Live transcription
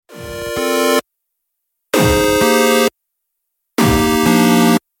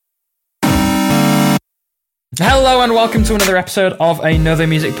Hello and welcome to another episode of Another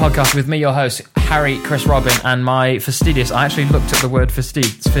Music Podcast with me, your host, Harry Chris Robin, and my fastidious. I actually looked at the word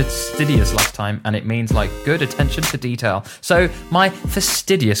fastidious last time, and it means like good attention to detail. So my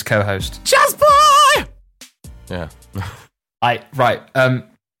fastidious co-host, Jazz Boy. Yeah.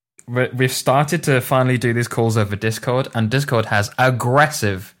 We've started to finally do these calls over Discord, and Discord has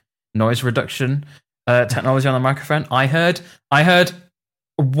aggressive noise reduction technology on the microphone. I heard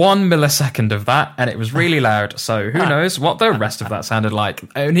 1 millisecond of that, and it was really loud. So who knows what the rest of that sounded like?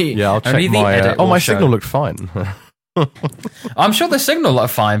 I'll check my. My signal looked fine. I'm sure the signal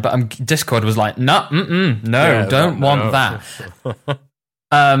looked fine, but Discord was like, don't want that.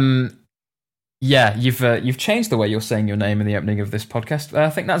 Yeah, you've changed the way you're saying your name in the opening of this podcast.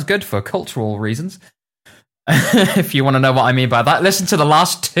 I think that's good for cultural reasons. If you want to know what I mean by that, listen to the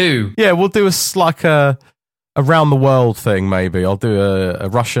last two. Yeah, we'll do a around the world thing, maybe. I'll do a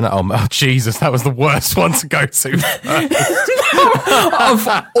Russian. Oh, Jesus, that was the worst one to go to. of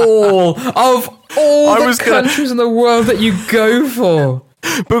all the countries in the world that you go for.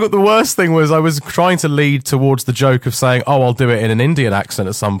 But the worst thing was I was trying to lead towards the joke of saying, I'll do it in an Indian accent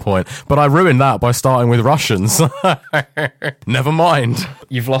at some point. But I ruined that by starting with Russians. Never mind.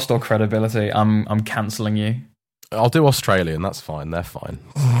 You've lost all credibility. I'm cancelling you. I'll do Australian, that's fine, they're fine.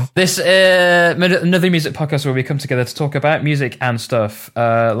 This another music podcast where we come together to talk about music and stuff.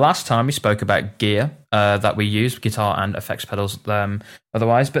 Last time we spoke about gear that we use, guitar and effects pedals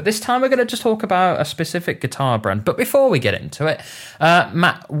otherwise, but this time we're going to just talk about a specific guitar brand. But before we get into it,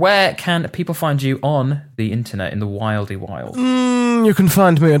 Matt, where can people find you on the internet, in the wildy wild? You can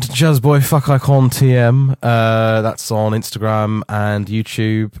find me at JazzBoyFuckIconTM. That's on Instagram and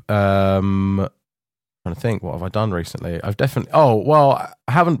YouTube. Trying to think, what have I done recently? I've definitely... I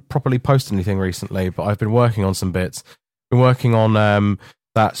haven't properly posted anything recently, but I've been working on some bits. Been working on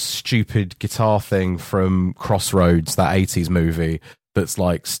that stupid guitar thing from Crossroads, that 80s movie, that's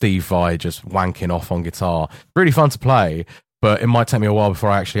like Steve Vai just wanking off on guitar. Really fun to play, but it might take me a while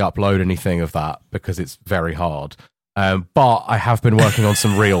before I actually upload anything of that, because it's very hard. But I have been working on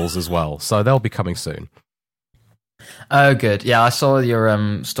some reels as well, so they'll be coming soon. Oh, good. Yeah, I saw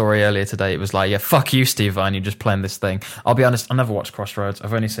your story earlier today. It was like, yeah, fuck you, Steve Vai, and you're just playing this thing. I'll be honest, I never watched Crossroads.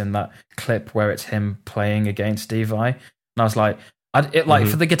 I've only seen that clip where it's him playing against Steve Vai. And I was like,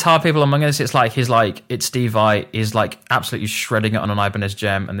 for the guitar people among us, it's like it's Steve Vai is like absolutely shredding it on an Ibanez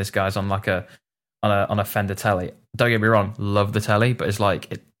Gem, and this guy's on like on a Fender Telly. Don't get me wrong, love the Telly, but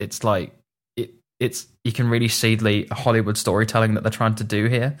it's you can really see the Hollywood storytelling that they're trying to do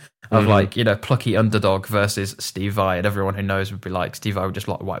here of like, you know, plucky underdog versus Steve Vai, and everyone who knows would be like, Steve Vai would just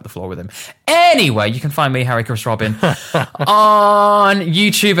like wipe the floor with him. Anyway, you can find me, Harry Chris Robin, on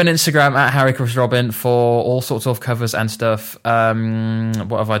YouTube and Instagram at Harry Chris Robin for all sorts of covers and stuff.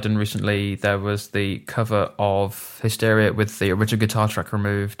 What have I done recently? There was the cover of Hysteria with the original guitar track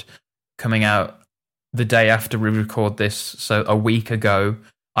removed, coming out the day after we record this, so a week ago.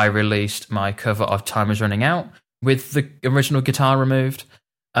 I released my cover of Time Is Running Out with the original guitar removed.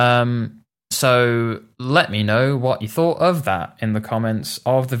 So let me know what you thought of that in the comments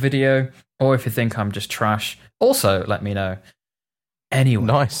of the video, or if you think I'm just trash, also let me know. Anyway,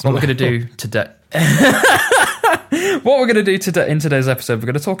 nice. What we're going to do today... What we're going to do today in today's episode, we're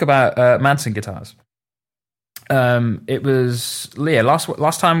going to talk about Manson guitars. It was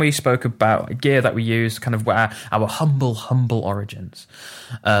last time we spoke about gear that we use, kind of our humble origins.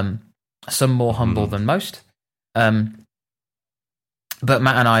 Some more humble than most. But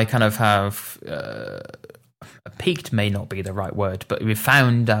Matt and I kind of have peaked, may not be the right word, but we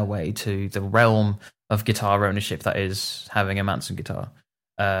found our way to the realm of guitar ownership that is having a Manson guitar.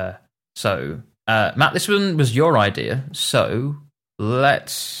 So Matt, this one was your idea, so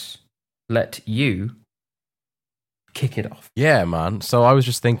let's let you kick it off. Yeah, man. So I was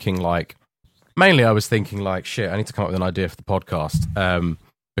just thinking, mainly I was thinking, shit, I need to come up with an idea for the podcast,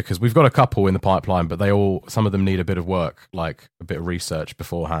 because we've got a couple in the pipeline, but some of them need a bit of work, like a bit of research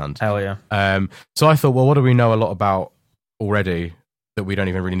beforehand. Hell yeah. So I thought, well, what do we know a lot about already that we don't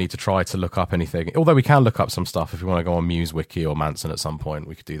even really need to try to look up anything? Although we can look up some stuff if we want to go on Muse Wiki or Manson at some point,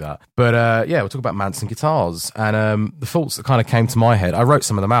 we could do that. But we'll talk about Manson guitars, and the thoughts that kind of came to my head, I wrote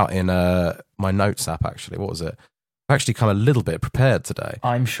some of them out in my notes app, actually. What was it? I've actually come a little bit prepared today.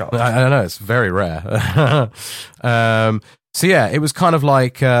 I'm shocked. I don't know, it's very rare. So yeah, it was kind of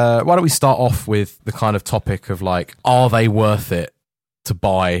like, why don't we start off with the kind of topic of are they worth it to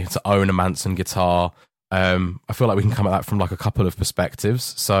own a Manson guitar? I feel like we can come at that from a couple of perspectives.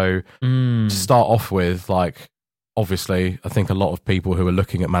 So to start off with, obviously, I think a lot of people who are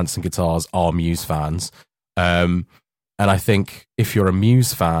looking at Manson guitars are Muse fans. And I think if you're a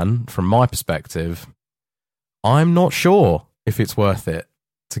Muse fan, from my perspective, I'm not sure if it's worth it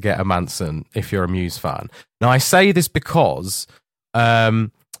to get a Manson if you're a Muse fan. Now, I say this because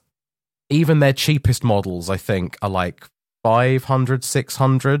even their cheapest models, I think, are like 500,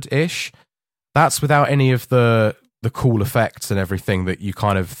 600-ish. That's without any of the cool effects and everything that you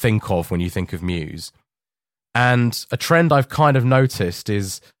kind of think of when you think of Muse. And a trend I've kind of noticed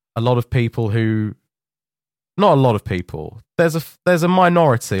is a lot of people who... Not a lot of people. There's a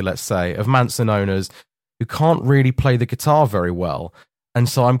minority, let's say, of Manson owners who can't really play the guitar very well. And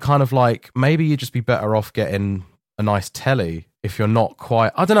so I'm kind of like, maybe you'd just be better off getting a nice telly if you're not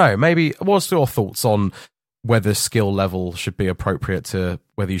quite... I don't know, maybe... What's your thoughts on whether skill level should be appropriate to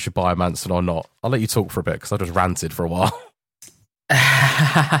whether you should buy a Manson or not? I'll let you talk for a bit because I just ranted for a while.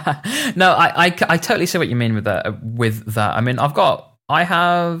 No, I totally see what you mean with that. I mean, I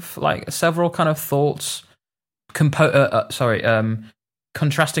have like several kind of thoughts, contrasting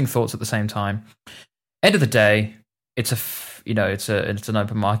thoughts at the same time. End of the day, it's an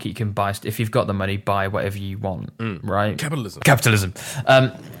open market. You can buy, if you've got the money, buy whatever you want, right? Capitalism.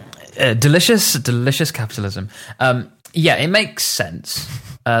 Delicious capitalism. Yeah, it makes sense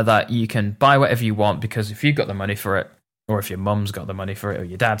that you can buy whatever you want, because if you've got the money for it, or if your mum's got the money for it, or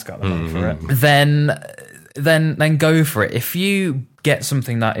your dad's got the money for it, then go for it. If you get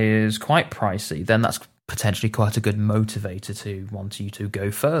something that is quite pricey, then that's potentially quite a good motivator to want you to go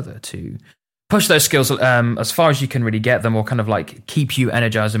further, to push those skills as far as you can really get them, or kind of like keep you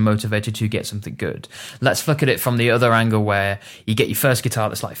energized and motivated to get something good. Let's look at it from the other angle, where you get your first guitar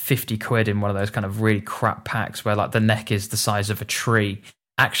that's like 50 quid in one of those kind of really crap packs where like the neck is the size of a tree,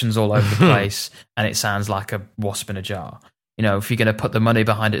 actions all over the place, and it sounds like a wasp in a jar. You know, if you're going to put the money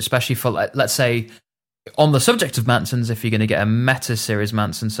behind it, especially for, let's say, on the subject of Mansons, if you're going to get a Meta series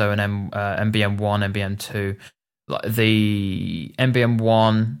Manson, so an MBM1, MBM2, the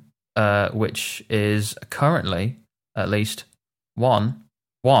MBM1, which is currently at least one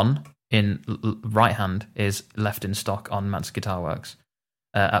in right hand is left in stock on Manson Guitar Works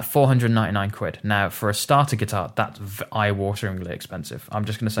at 499 quid. Now, for a starter guitar, that's eye-wateringly expensive. I'm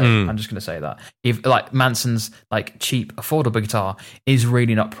just going to say that. If like Manson's like cheap, affordable guitar is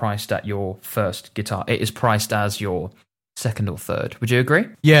really not priced at your first guitar. It is priced as your second or third. Would you agree?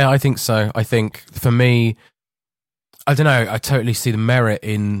 Yeah, I think so. I think for me, I don't know, I totally see the merit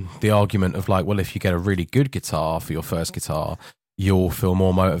in the argument of like, well, if you get a really good guitar for your first guitar, you'll feel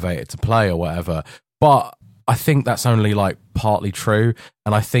more motivated to play or whatever. But I think that's only like partly true.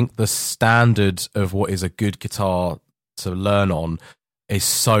 And I think the standard of what is a good guitar to learn on is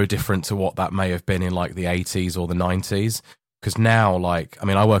so different to what that may have been in like the 80s or the 90s. Because now, like, I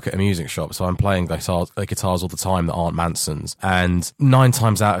mean, I work at a music shop, so I'm playing guitars all the time that aren't Mansons. And 9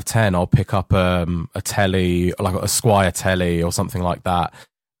 times out of 10, I'll pick up a telly, like a Squier telly or something like that.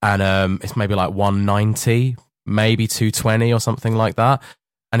 And it's maybe like 190, maybe 220 or something like that.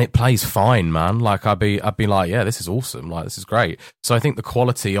 And it plays fine, man. Like, I'd be like, yeah, this is awesome. Like, this is great. So I think the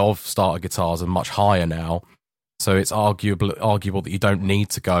quality of starter guitars are much higher now. So it's arguable that you don't need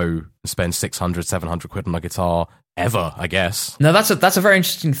to go and spend 600, 700 quid on a guitar ever, I guess. No, that's a very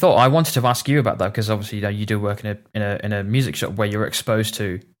interesting thought. I wanted to ask you about that because obviously, you know, you do work in a music shop where you're exposed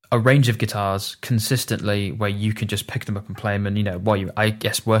to a range of guitars consistently, where you can just pick them up and play them. And, you know, while you, I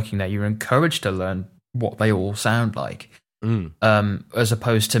guess, working there, you're encouraged to learn what they all sound like. As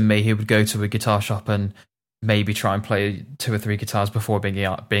opposed to me, who would go to a guitar shop and maybe try and play 2 or 3 guitars before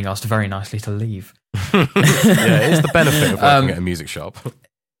being asked very nicely to leave. Yeah, it's the benefit of working at a music shop.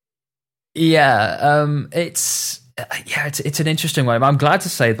 Yeah, it's an interesting one. I'm glad to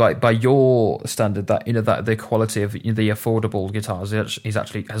say, like, by your standard, that, you know, that the quality of the affordable guitars is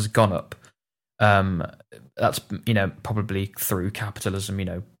actually has gone up. That's, you know, probably through capitalism. You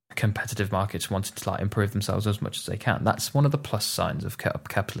know, competitive markets wanted to like improve themselves as much as they can. That's one of the plus signs of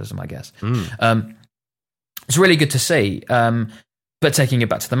capitalism, I guess. It's really good to see. But taking it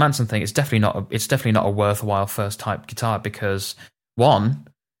back to the Manson thing, it's definitely not a worthwhile first type guitar because one.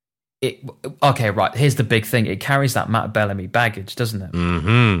 Here's the big thing. It carries that Matt Bellamy baggage, doesn't it?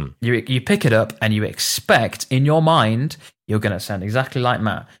 Mm-hmm. You pick it up and you expect in your mind you're going to sound exactly like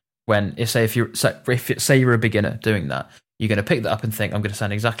Matt. If you're a beginner doing that, you're going to pick that up and think I'm going to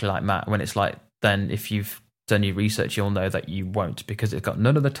sound exactly like Matt. When it's like, then if you've done your research, you'll know that you won't, because it's got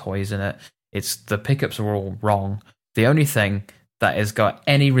none of the toys in it. It's the pickups are all wrong. The only thing that has got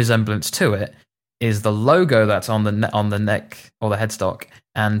any resemblance to it is the logo that's on the neck or the headstock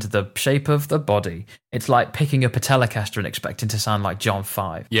and the shape of the body. It's like picking up a Telecaster and expecting to sound like John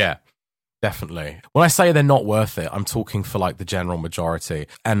 5. Yeah, definitely. When I say they're not worth it, I'm talking for like the general majority.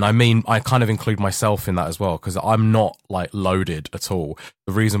 And I mean, I kind of include myself in that as well, because I'm not like loaded at all.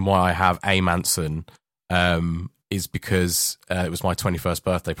 The reason why I have a Manson is because it was my 21st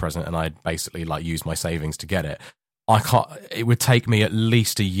birthday present, and I basically like used my savings to get it. It would take me at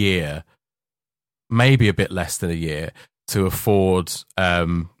least a year, maybe a bit less than a year, to afford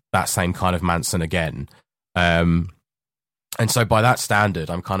that same kind of Manson again. And so by that standard,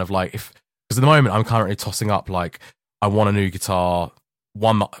 I'm kind of like, because at the moment I'm currently tossing up like, I want a new guitar.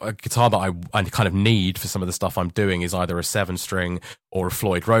 A guitar that I kind of need for some of the stuff I'm doing is either a 7-string or a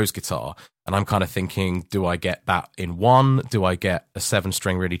Floyd Rose guitar. And I'm kind of thinking, do I get that in one? Do I get a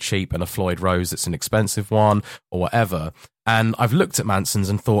 7-string really cheap and a Floyd Rose that's an expensive one, or whatever? And I've looked at Manson's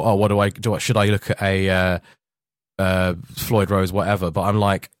and thought, oh, what do I do? Should I look at a Floyd Rose, whatever? But I'm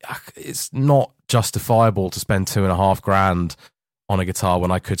like, it's not justifiable to spend $2,500 on a guitar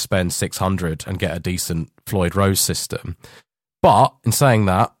when I could spend $600 and get a decent Floyd Rose system. But in saying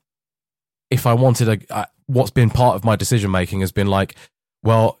that, if I wanted what's been part of my decision making has been like,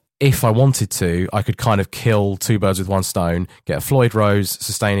 well, if I wanted to, I could kind of kill two birds with one stone, get a Floyd Rose,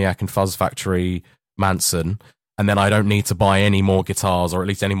 Sustainiac and Fuzz Factory Manson, and then I don't need to buy any more guitars or at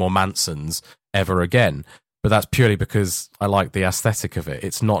least any more Mansons ever again. But that's purely because I like the aesthetic of it.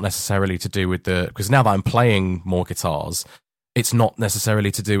 It's not necessarily to do with because now that I'm playing more guitars, it's not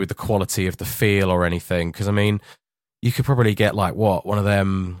necessarily to do with the quality of the feel or anything. Because I mean, you could probably get like one of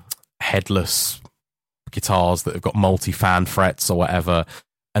them headless guitars that have got multi-fan frets or whatever,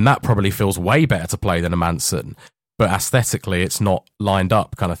 and that probably feels way better to play than a Manson. But aesthetically, it's not lined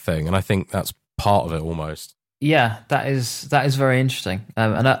up, kind of thing. And I think that's part of it almost. Yeah, that is very interesting.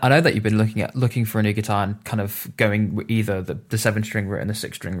 And I know that you've been looking for a new guitar and kind of going with either the 7-string route and the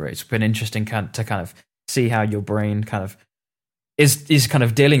 6-string route. It's been interesting to kind of see how your brain kind of is kind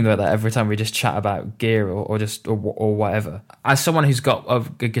of dealing with that every time we just chat about gear or whatever. As someone who's got a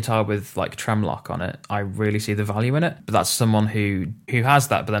good guitar with like trem lock on it, I really see the value in it. But that's someone who has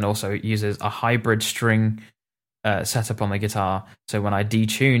that, but then also uses a hybrid string setup on the guitar. So when I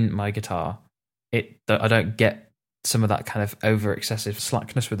detune my guitar, I don't get some of that kind of over excessive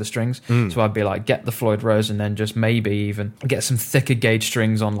slackness with the strings. So I'd be like, get the Floyd Rose and then just maybe even get some thicker gauge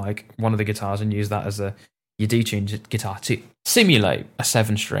strings on like one of the guitars and use that as your detuned guitar to simulate a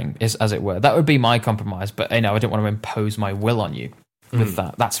 7-string, as it were. That would be my compromise, but I don't want to impose my will on you with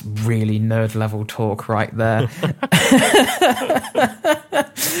that. That's really nerd level talk right there.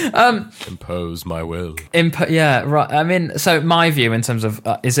 Impose my will. Yeah, right. I mean, so my view in terms of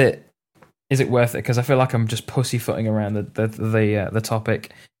is it worth it? Because I feel like I'm just pussyfooting around the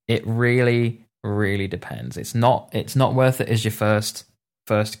topic. It really, really depends. It's not worth it as your first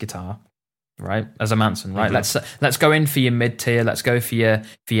guitar, right? As a Manson, right? Mm-hmm. Let's go in for your mid tier. Let's go for your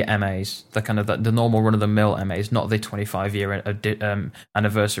MAs, the kind of the normal run of the mill MAs, not the 25-year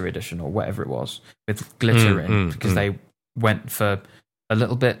anniversary edition or whatever it was with glitter in, because they went for a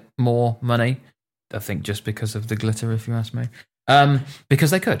little bit more money. I think just because of the glitter, if you ask me.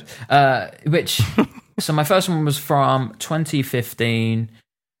 Because they could. So my first one was from 2015,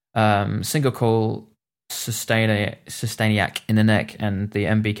 single coil Sustainiac in the neck and the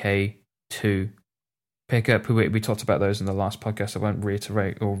MBK2 pickup. We talked about those in the last podcast. I won't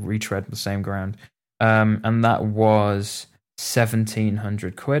reiterate or retread the same ground. And that was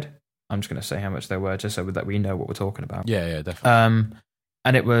 1,700 quid. I'm just going to say how much they were, just so that we know what we're talking about. Yeah, definitely.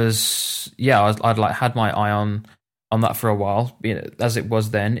 And it was, I'd like had my eye on that for a while, as it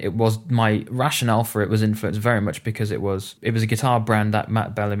was then. It was my rationale for it was influenced very much because it was a guitar brand that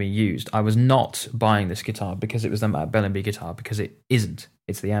Matt Bellamy used. I was not buying this guitar because it was the Matt Bellamy guitar, because it isn't.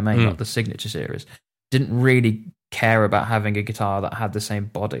 It's the MA, not the Signature series. Didn't really care about having a guitar that had the same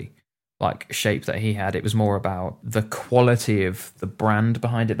body, like shape that he had. It was more about the quality of the brand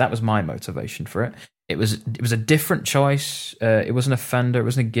behind it. That was my motivation for it. It was a different choice. It wasn't a Fender. It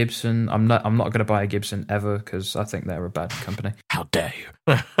wasn't a Gibson. I'm not going to buy a Gibson ever because I think they're a bad company. How dare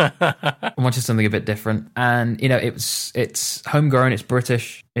you? I wanted something a bit different, and it's homegrown. It's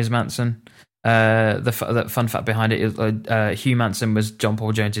British. Is Manson. The fun fact behind it is Hugh Manson was John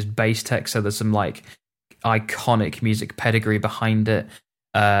Paul Jones's bass tech, so there's some like iconic music pedigree behind it.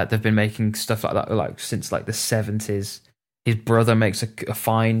 They've been making stuff like that like since like the 70s. His brother makes a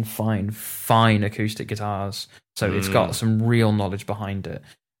fine acoustic guitars, so it's got some real knowledge behind it.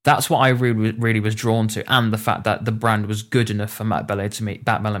 That's what I really was drawn to, and the fact that the brand was good enough for Matt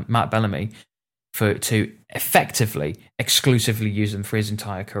Bellamy to effectively, exclusively use them for his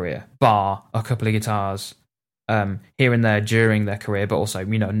entire career, bar a couple of guitars here and there during their career, but also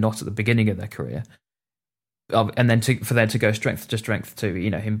not at the beginning of their career. And then for them to go strength to strength to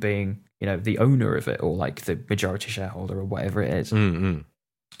him being the owner of it, or like the majority shareholder or whatever it is.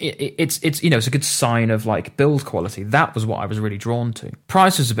 it's it's a good sign of like build quality. That was what I was really drawn to.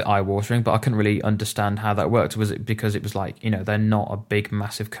 Price was a bit eye-watering, but I couldn't really understand how that worked. Was it because it was like, they're not a big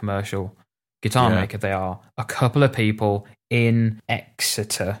massive commercial guitar maker. They are a couple of people in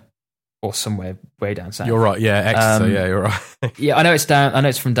Exeter or somewhere way down south. You're right, yeah, Exeter, yeah, you're right. Yeah, I know it's down. I know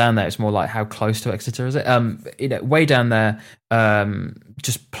it's from down there. It's more like how close to Exeter is it? Way down there,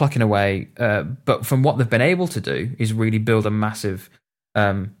 just plucking away. But from what they've been able to do is really build a massive,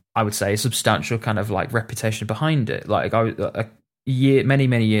 I would say, a substantial kind of like reputation behind it. Like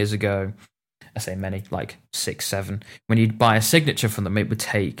many years ago, I say many, like 6, 7. When you'd buy a signature from them, it would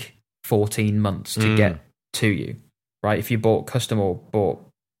take 14 months to get to you, right? If you bought custom or bought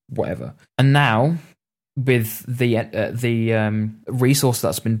whatever. And now, with the resource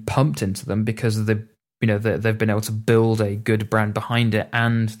that's been pumped into them because they've been able to build a good brand behind it,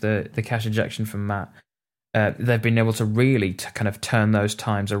 and the cash injection from Matt, they've been able to really kind of turn those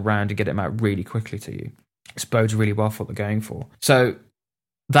times around to get them out really quickly to you. It bodes really well for what they're going for. So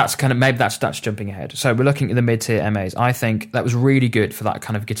that's kind of, maybe that's jumping ahead. So we're looking at the mid-tier MAs. I think that was really good for that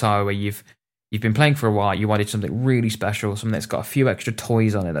kind of guitar where you've been playing for a while, you wanted something really special, something that's got a few extra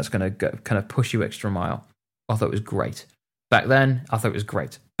toys on it that's going to kind of push you extra mile. I thought it was great. Back then, I thought it was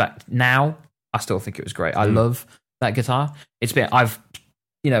great. Back now, I still think it was great. I love that guitar. I've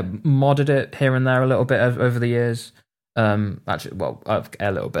modded it here and there a little bit over the years. Actually, well,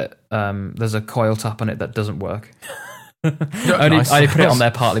 a little bit. There's a coil top on it that doesn't work. I put it on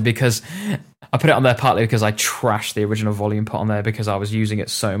there partly because I trashed the original volume pot on there because I was using it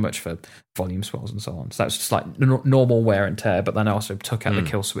so much for volume swells and so on. So that was just like normal wear and tear, but then I also took out the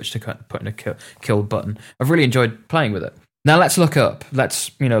kill switch to put in a kill button. I've really enjoyed playing with it. Now let's look up. Let's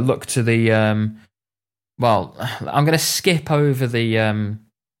look to the well, I'm going to skip over the kind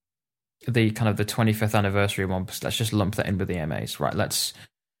of the 25th anniversary one, but let's just lump that in with the MAs. Right,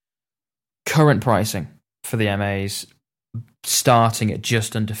 current pricing for the MAs starting at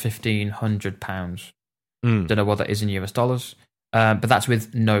just under £1,500. Don't know what that is in US dollars, but that's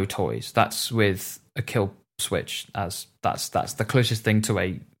with no toys. That's with a kill switch, as that's the closest thing to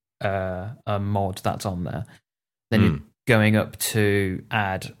a mod that's on there. Then you're going up to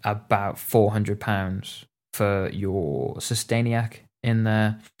add about £400 for your Sustainiac in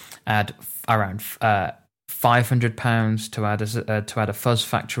there. Add around £500 to add a fuzz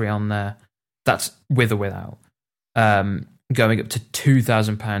factory on there. That's with or without. Going up to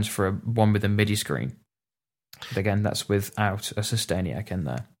 £2,000 for a one with a MIDI screen. But again, that's without a Sustainiac in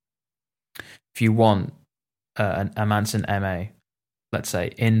there. If you want a Manson MA, let's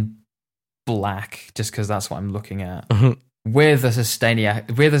say in black, just because that's what I'm looking at, with a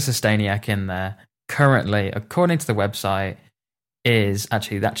Sustainiac in there, currently, according to the website,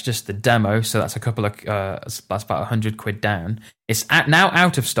 that's just the demo. So that's a couple of that's about £100 down. It's now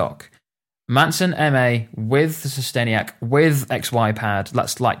out of stock. Manson MA with the Sustainiac with XY pad.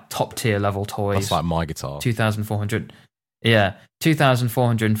 That's like top tier level toys. That's like my guitar. £2,400. Yeah,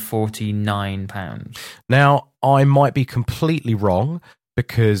 £2,449. Now I might be completely wrong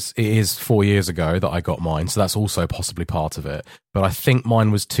because it is 4 years ago that I got mine, so that's also possibly part of it. But I think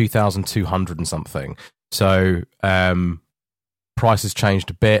mine was 2,200 and something. So price has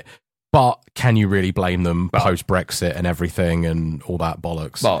changed a bit. But can you really blame them post-Brexit and everything and all that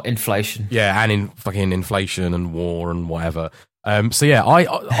bollocks? Well, inflation. Yeah, and fucking inflation and war and whatever. So yeah,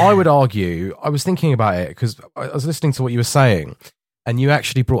 I would argue, I was thinking about it because I was listening to what you were saying, and you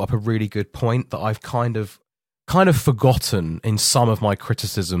actually brought up a really good point that I've kind of forgotten in some of my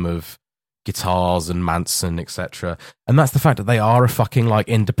criticism of guitars and Manson, etc. And that's the fact that they are a fucking like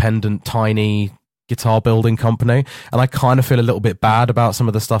independent, tiny guitar building company, and I kind of feel a little bit bad about some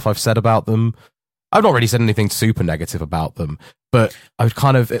of the stuff I've said about them. I've not really said anything super negative about them, but it's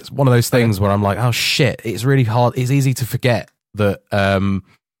one of those things where I'm like, oh shit, it's really hard, it's easy to forget that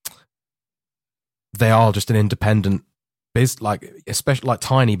they are just an independent especially like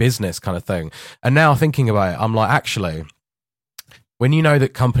tiny business kind of thing. And now thinking about it, I'm like, actually, when you know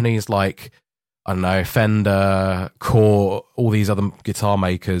that companies like, I don't know, Fender, Core, all these other guitar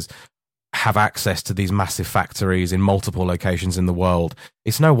makers have access to these massive factories in multiple locations in the world,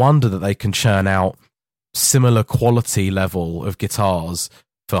 it's no wonder that they can churn out similar quality level of guitars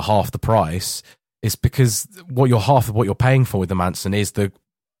for half the price. It's because half of what you're paying for with the Manson is the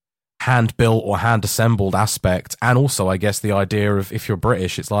hand built or hand assembled aspect, and also I guess the idea of, if you're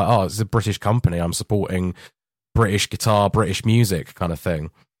British, it's like, oh, it's a British company, I'm supporting British guitar, British music kind of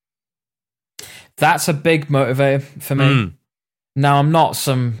thing. That's a big motivator for me. Now, I'm not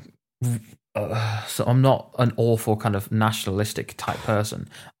some so I'm not an awful kind of nationalistic type person.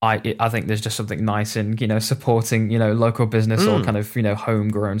 I think there's just something nice in supporting local business or kind of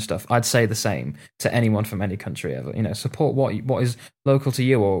homegrown stuff. I'd say the same to anyone from any country ever. Support what is local to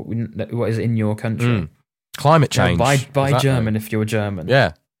you or what is in your country. Climate change. Buy exactly. German if you're German.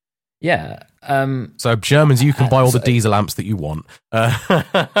 Yeah. Yeah. So Germans, you can buy all the diesel amps that you want.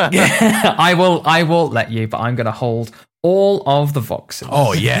 Yeah, I will let you, but I'm going to hold all of the Voxes.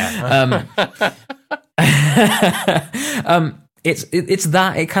 Oh yeah. It's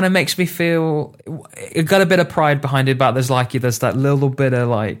that it kind of makes me feel it got a bit of pride behind it, but there's that little bit of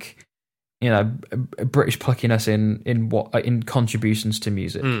British pluckiness in contributions to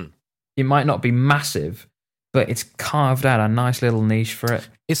music. It might not be massive, but it's carved out a nice little niche for it.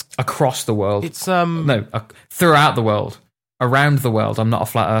 It's across the world. It's throughout the world. Around the world. I'm not a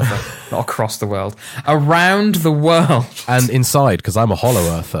flat earther. Not across the world. Around the world. And inside, because I'm a hollow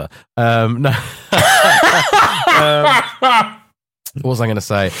earther. No. What was I going to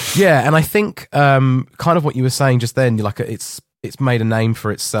say? Yeah, and I think kind of what you were saying just then, you're like, it's made a name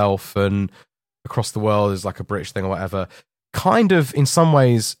for itself and across the world is like a British thing or whatever. Kind of, in some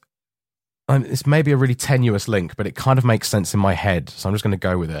ways, it's maybe a really tenuous link, but it kind of makes sense in my head, so I'm just going to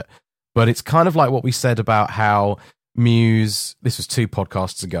go with it. But it's kind of like what we said about how Muse, this was 2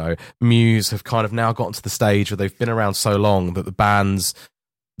 podcasts ago, Muse have kind of now gotten to the stage where they've been around so long that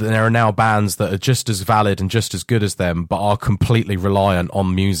there are now bands that are just as valid and just as good as them, but are completely reliant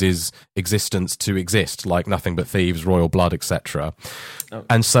on Muse's existence to exist, like Nothing But Thieves, Royal Blood, etc.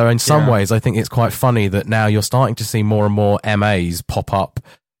 And so in some ways, I think it's quite funny that now you're starting to see more and more MAs pop up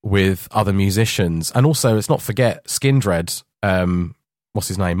with other musicians. And also, let's not forget, Skindred, what's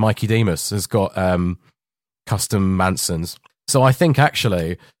his name? Mikey Demus has got custom Mansons. So I think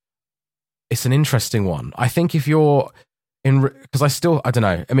actually it's an interesting one. I think if you're because I don't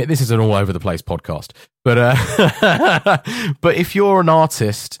know. I mean, this is an all over the place podcast, but but if you're an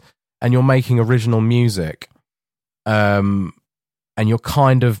artist and you're making original music, and you're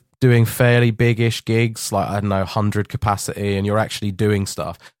kind of doing fairly big-ish gigs, like, I don't know, 100 capacity, and you're actually doing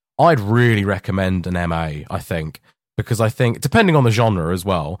stuff, I'd really recommend an MA, I think, because I think, depending on the genre as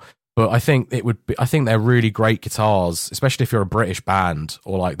well, but I think they're really great guitars, especially if you're a British band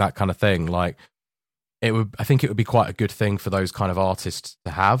or like that kind of thing. Like, I think it would be quite a good thing for those kind of artists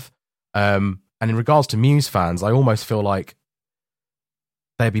to have. And in regards to Muse fans, I almost feel like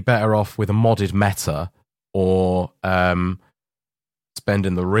they'd be better off with a modded meta or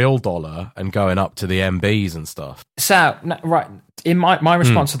spending the real dollar and going up to the MBs and stuff. So, right, in my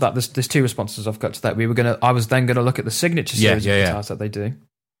response to that, there's 2 responses I've got to that. I was then going to look at the signature series of guitars that they do.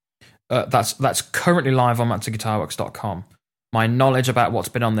 That's currently live on MansonGuitarWorks.com. My knowledge about what's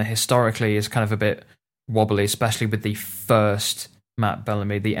been on there historically is kind of a bit wobbly, especially with the first Matt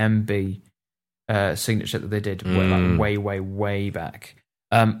Bellamy, the MB signature that they did way back.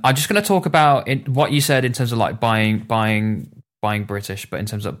 I'm just going to talk about what you said in terms of like buying British, but in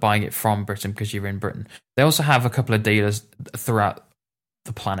terms of buying it from Britain because you're in Britain. They also have a couple of dealers throughout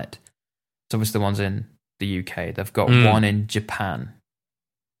the planet. So it's the ones in the UK. They've got one in Japan.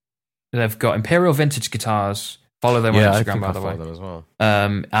 They've got Imperial Vintage Guitars. Follow them on Instagram, by the way. Them as well.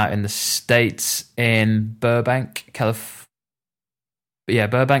 Out in the States, in Burbank, California.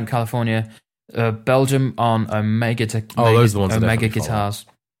 Belgium on Omega. Those are the ones. Omega Guitars.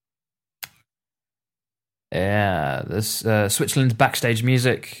 Yeah, there's Switzerland Backstage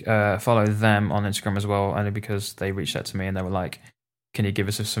Music. Follow them on Instagram as well, only because they reached out to me and they were like, "Can you give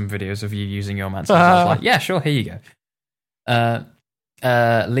us some videos of you using your Manson?" I was like, "Yeah, sure. Here you go."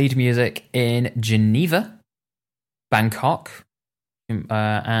 Lead Music in Geneva, Bangkok,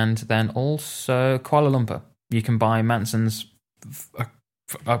 and then also Kuala Lumpur. You can buy Mansons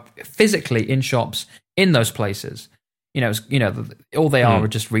physically in shops in those places. All they are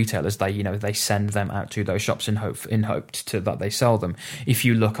just retailers. They send them out to those shops in hope that they sell them. If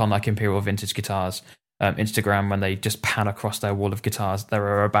you look on like Imperial Vintage Guitars Instagram, when they just pan across their wall of guitars, there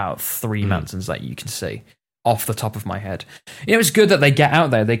are about 3 Mansons that you can see off the top of my head. It's good that they get out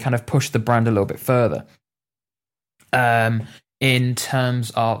there. They kind of push the brand a little bit further. In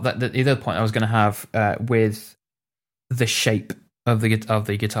terms of the other point I was going to have with the shape of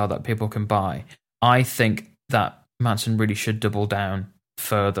the guitar that people can buy, I think that Manson really should double down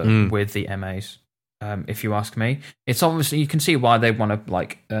further with the MAs. If you ask me, it's obviously, you can see why they want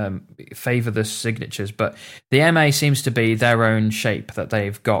to favor the signatures, but the MA seems to be their own shape that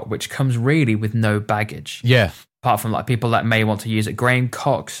they've got, which comes really with no baggage. Yeah. Apart from like people that may want to use it. Graham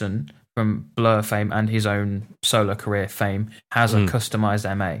Coxon from Blur fame and his own solo career fame has a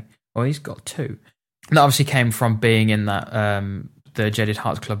customized MA. Well, he's got 2. That obviously came from being in that the Jaded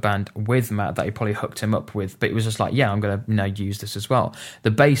Hearts Club band with Matt that he probably hooked him up with, but it was just like, yeah, I'm going to use this as well.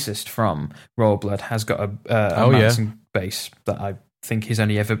 The bassist from Royal Blood has got a Manson bass that I think he's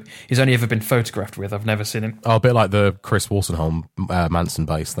only ever been photographed with. I've never seen him. Oh, a bit like the Chris Walsenholm Manson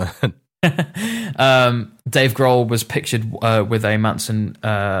bass then. Dave Grohl was pictured with a Manson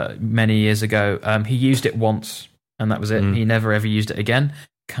many years ago. He used it once, and that was it. He never ever used it again.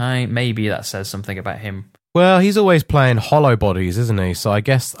 Maybe that says something about him. Well, he's always playing hollow bodies, isn't he? So I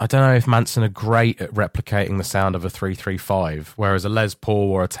guess, I don't know if Manson are great at replicating the sound of a 335, whereas a Les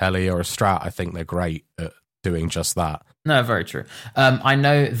Paul or a Telly or a Strat, I think they're great at doing just that. No, very true. I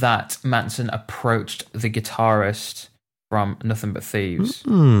know that Manson approached the guitarist from Nothing But Thieves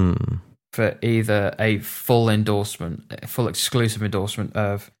for either a full exclusive endorsement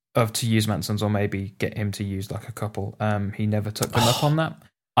of to use Manson's, or maybe get him to use like a couple. He never took them up on that.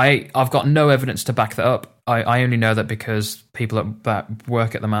 I've got no evidence to back that up. I only know that because people that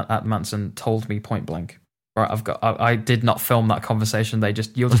work at Manson told me point blank. Right, I did not film that conversation.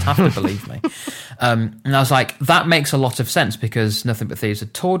 You'll just have to believe me. And I was like, that makes a lot of sense because Nothing But Thieves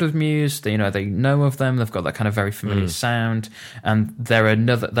had toured with Muse. They know of them. They've got that kind of very familiar sound, and they're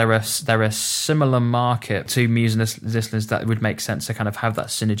a similar market to Muse listeners that would make sense to kind of have that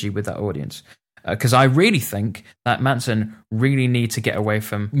synergy with that audience. Because I really think that Manson really need to get away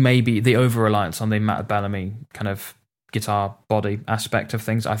from maybe the over-reliance on the Matt Bellamy kind of guitar body aspect of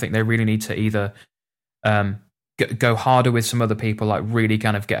things. I think they really need to either go harder with some other people, like really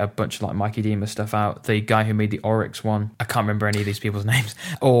kind of get a bunch of like Mikey Dema stuff out. The guy who made the Oryx one, I can't remember any of these people's names,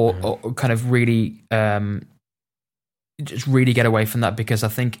 or kind of really just really get away from that, because I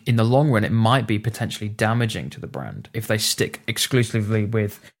think in the long run it might be potentially damaging to the brand if they stick exclusively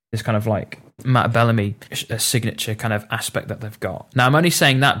with this kind of like Matt Bellamy signature kind of aspect that they've got. Now, I'm only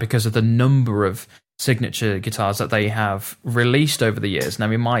saying that because of the number of signature guitars that they have released over the years. Now,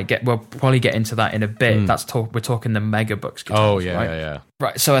 we'll probably get into that in a bit. We're talking the mega bucks guitars. Oh yeah, right? yeah.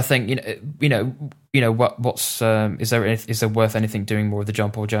 Right. So I think what's is there worth anything doing more of the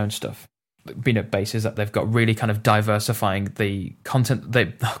John Paul Jones stuff? Bases that they've got, really kind of diversifying the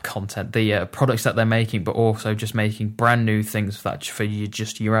the products that they're making, but also just making brand new things that for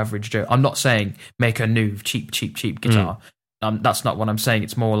your average Joe. I'm not saying make a new cheap guitar. That's not what I'm saying.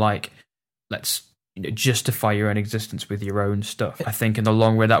 It's more like, let's justify your own existence with your own stuff. I think in the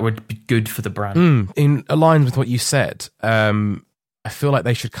long run that would be good for the brand. In aligned with what you said, I feel like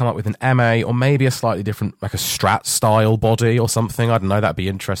they should come up with an MA or maybe a slightly different, like a Strat style body or something. I don't know, that'd be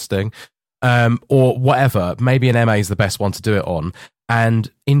interesting. Or whatever, maybe an MA is the best one to do it on, and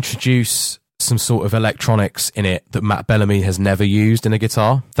introduce some sort of electronics in it that Matt Bellamy has never used in a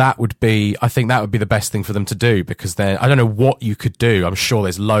guitar. I think that would be the best thing for them to do, because then I don't know what you could do. I'm sure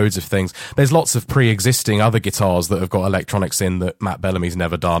there's loads of things. There's lots of pre-existing other guitars that have got electronics in that Matt Bellamy's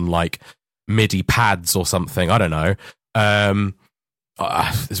never done, like MIDI pads or something. I don't know.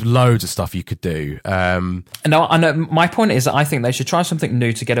 There's loads of stuff you could do. And I know my point is that I think they should try something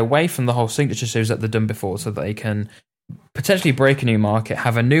new to get away from the whole signature series that they've done before, so that they can potentially break a new market,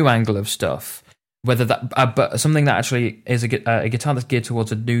 have a new angle of stuff, whether that but something that actually is a guitar that's geared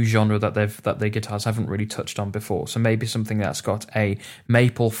towards a new genre that their guitars haven't really touched on before. So maybe something that's got a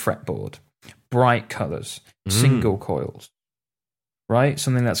maple fretboard, bright colors, single coils, right?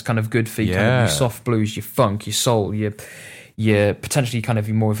 Something that's kind of good for kind of your soft blues, your funk, your soul, your potentially kind of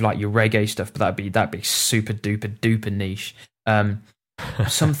more of like your reggae stuff, but that'd be super duper niche.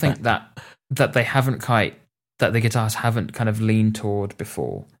 Something that they haven't that the guitars haven't kind of leaned toward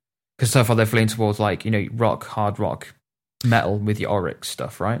before, because so far they've leaned towards like rock, hard rock, metal with your Oryx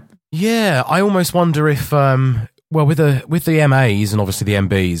stuff, right? Yeah, I almost wonder if with the MAs and obviously the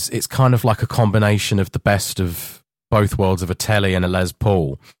MBs, it's kind of like a combination of the best of both worlds of a Telly and a Les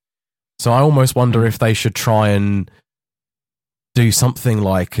Paul. So I almost wonder if they should try and do something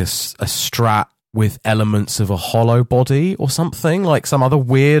like a Strat with elements of a hollow body or something, like some other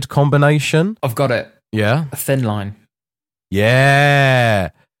weird combination. I've got it. Yeah? A thin line.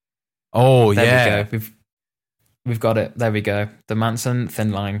 Yeah. Oh, there we go. We've got it. There we go. The Manson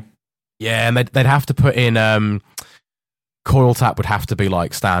thin line. Yeah, and they'd have to put in coil tap would have to be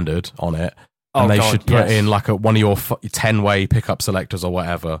like standard on it. And they should put in like one of your 10-way pickup selectors or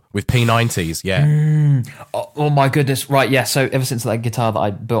whatever with P90s, yeah. Oh my goodness, right, yeah. So ever since that guitar that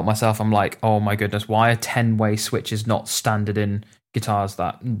I built myself, I'm like, oh my goodness, why a 10-way switch is not standard in guitars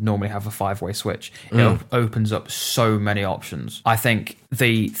that normally have a 5-way switch? It opens up so many options. I think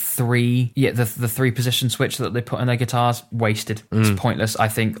the three position switch that they put in their guitars, wasted. It's pointless. I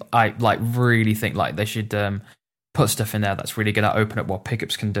really think like they should put stuff in there that's really going to open up what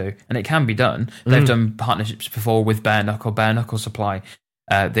pickups can do. And it can be done. They've done partnerships before with Bare Knuckle. Bare Knuckle supply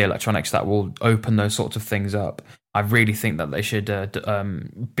the electronics that will open those sorts of things up. I really think that they should,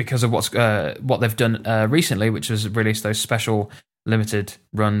 because of what they've done recently, which was released those special limited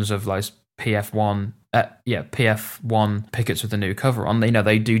runs of like PF1 pickups with a new cover on.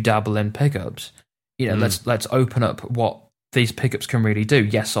 They do dabble in pickups. Let's open up what these pickups can really do.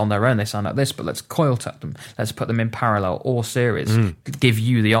 Yes, on their own they sound like this, but let's coil tap them. Let's put them in parallel or series. Give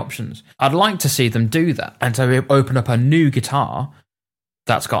you the options. I'd like to see them do that, and to open up a new guitar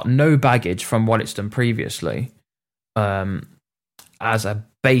that's got no baggage from what it's done previously, as a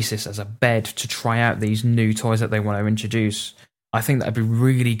basis, as a bed to try out these new toys that they want to introduce. I think that'd be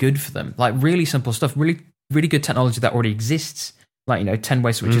really good for them. Like really simple stuff, really, really good technology that already exists. Like,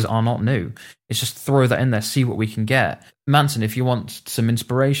 10-way switches are not new. It's just throw that in there, see what we can get. Manson, if you want some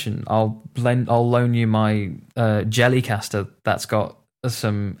inspiration, I'll loan you my Jellycaster that's got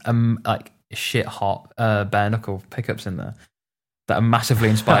some like shit hot bare knuckle pickups in there that are massively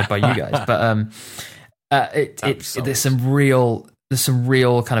inspired by you guys. But there's some real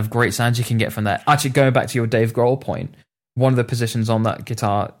kind of great sounds you can get from that. Actually, going back to your Dave Grohl point, one of the positions on that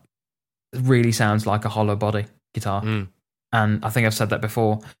guitar really sounds like a hollow body guitar. And I think I've said that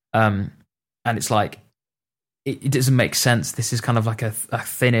before. And it's like, it doesn't make sense. This is kind of like a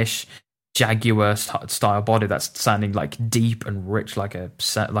thinnish Jaguar style body that's sounding like deep and rich, like a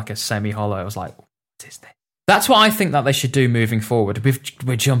semi-hollow. I was like, what is this? That's what I think that they should do moving forward.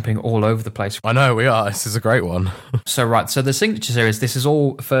 We're jumping all over the place. I know, we are. This is a great one. So the Signature Series, this is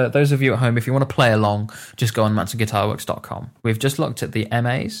all for those of you at home. If you want to play along, just go on mansonguitarworks.com. We've just looked at the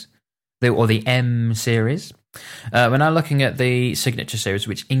MAs, or the M series. We're now looking at the Signature Series,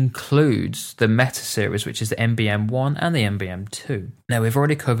 which includes the Meta Series, which is the MBM1 and the MBM2. Now, we've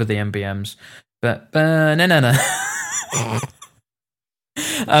already covered the MBMs, but no.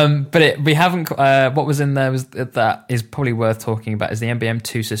 We haven't. What was in there that is probably worth talking about is the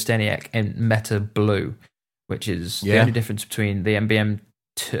MBM2 Sustainiac in Meta Blue, which is the only difference between the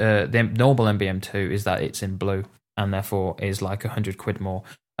the normal MBM2 is that it's in blue and therefore is like £100 more.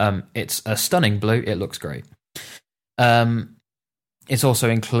 It's a stunning blue. It looks great. It also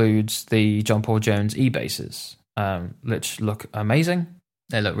includes the John Paul Jones E-basses, which look amazing.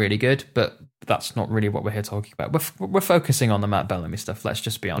 They look really good, but that's not really what we're here talking about. We're focusing on the Matt Bellamy stuff. Let's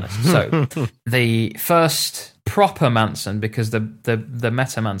just be honest. So the first proper Manson, because the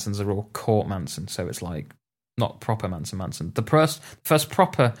Meta Mansons are all court Manson, so it's like not proper Manson. The first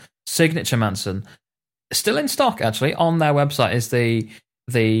proper signature Manson, still in stock actually on their website, is the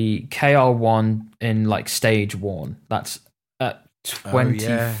KR1 in like stage one. That's at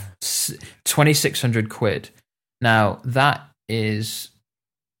 2,600 quid. Now that is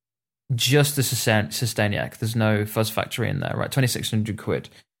just the Sustainiac. There's no Fuzz Factory in there, right? 2,600 quid.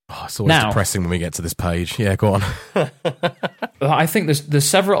 Oh, it's always depressing when we get to this page. Yeah, go on. I think there's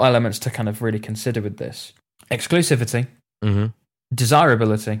several elements to kind of really consider with this: exclusivity,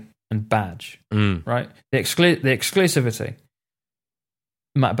 desirability, and badge. Right? The exclusivity.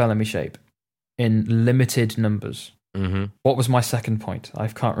 Matt Bellamy shape in limited numbers. What was my second point? I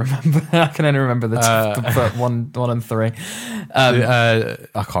can't remember. I can only remember the one and three. I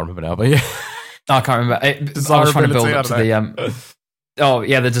can't remember now, but yeah, I can't remember. I was trying to build up to the.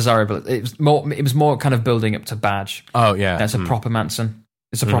 The desirability. It was more kind of building up to badge. Oh yeah, that's a proper Manson.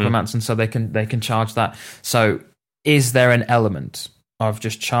 It's a proper Manson, so they can charge that. So is there an element of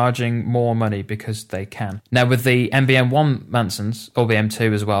just charging more money because they can? Now, with the MBM1 Mansons, or the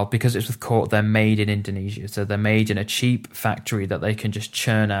M2 as well, because it's with Court, they're made in Indonesia. So they're made in a cheap factory that they can just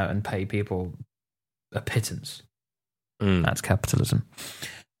churn out and pay people a pittance. That's capitalism.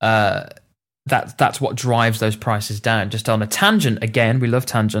 That's what drives those prices down. Just on a tangent, again, we love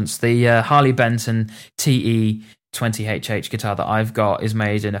tangents. The Harley Benton TE 20HH guitar that I've got is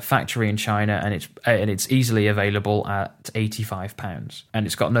made in a factory in China, and it's easily available at £85, and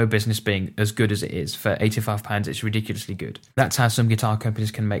it's got no business being as good as it is. For £85, it's ridiculously good. That's how some guitar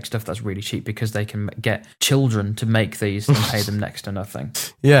companies can make stuff that's really cheap, because they can get children to make these and pay them next to nothing.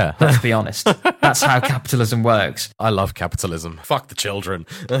 Yeah, let's be honest. That's how capitalism works. I love capitalism. Fuck the children.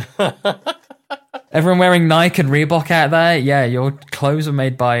 Everyone wearing Nike and Reebok out there, yeah, your clothes are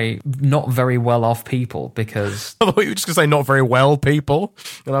made by not very well-off people, because... I thought you were just going to say not very well people,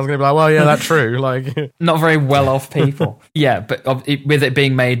 and I was going to be like, well, yeah, that's true. Like, not very well-off people. Yeah, but with it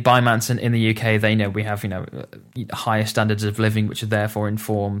being made by Manson in the UK, they know we have, higher standards of living, which therefore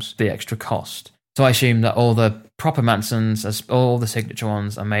informs the extra cost. So I assume that all the proper Mansons, as all the signature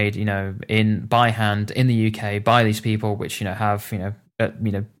ones, are made, by hand in the UK by these people, which, have,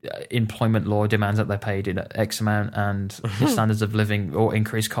 employment law demands that they're paid in X amount, and the standards of living or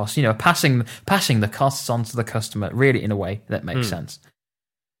increased costs. Passing the costs on to the customer, really in a way that makes sense.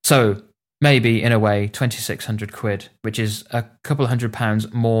 So maybe in a way, 2,600 quid, which is a couple of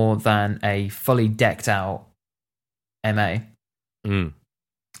 £100 more than a fully decked out MA.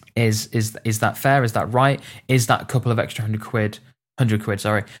 Is that fair? Is that right? Is that a couple of extra 100 quid?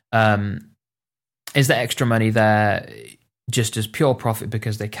 Sorry. Is there extra money there just as pure profit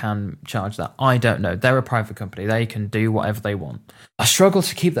because they can charge that? I don't know. They're a private company. They can do whatever they want. I struggle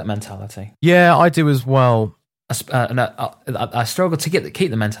to keep that mentality. Yeah, I do as well. I struggle to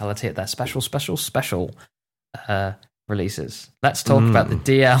keep the mentality at their special releases. Let's talk about the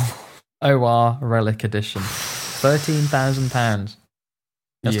DLOR Relic Edition. £13,000.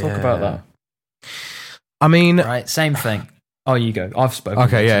 Let's talk about that. I mean... Right, same thing. Oh, you go. I've spoken.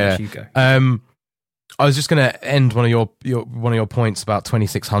 Okay, yeah. You go. I was just going to end one of your points about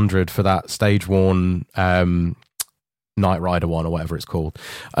 2,600 for that stage worn Knight Rider one or whatever it's called.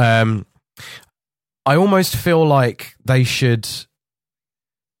 I almost feel like they should,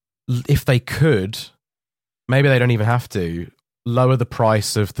 if they could, maybe they don't even have to, lower the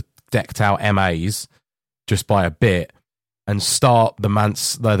price of the decked out MAs just by a bit and start the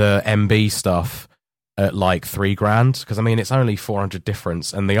MB stuff at like $3,000, because I mean it's only 400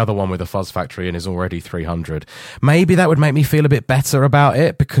 difference, and the other one with a fuzz factory in is already 300. Maybe that would make me feel a bit better about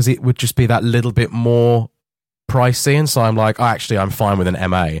it, because it would just be that little bit more pricey, and so I'm like, I'm fine with an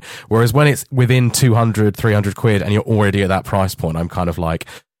MA. Whereas when it's within 200, 300 quid and you're already at that price point, I'm kind of like,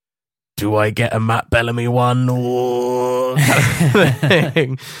 do I get a Matt Bellamy one or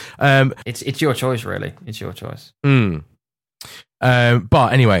thing? It's your choice, really. It's your choice.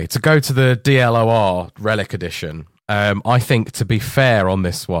 But anyway, to go to the DLOR Relic Edition, I think, to be fair on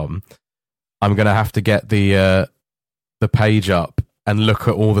this one, I'm going to have to get the page up and look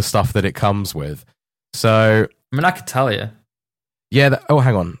at all the stuff that it comes with. So, I mean, I could tell you. Yeah.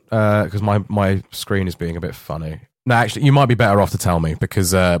 Hang on, because my screen is being a bit funny. No, actually, you might be better off to tell me,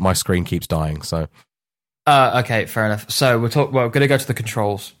 because my screen keeps dying. So, okay, fair enough. So we're going to go to the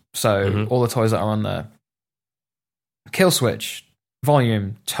controls. So all the toys that are on there: kill switch,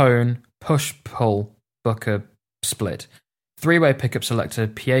 volume, tone, push, pull, bucker, split, 3-way pickup selector,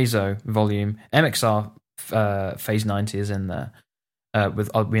 piezo, volume, MXR phase 90 is in there.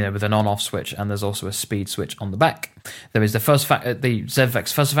 With an on-off switch, and there's also a speed switch on the back. There is the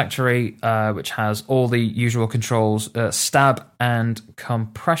ZVEX Fuzz Factory, which has all the usual controls. Stab and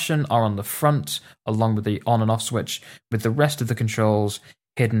compression are on the front, along with the on and off switch, with the rest of the controls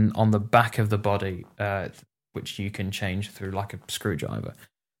hidden on the back of the body, which you can change through like a screwdriver.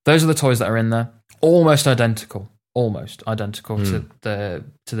 Those are the toys that are in there. Almost identical to the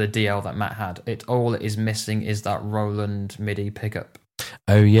DL that Matt had. All it is missing is that Roland MIDI pickup.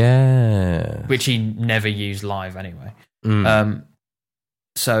 Oh yeah, which he never used live anyway.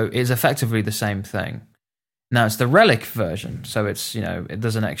 So it's effectively the same thing. Now it's the Relic version, so it's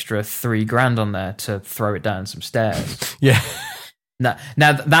there's an extra $3,000 on there to throw it down some stairs. Yeah. Now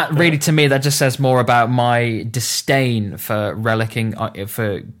that really, to me, that just says more about my disdain for relicking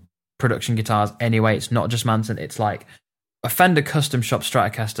for production guitars. Anyway, it's not just Manson. It's like a Fender Custom Shop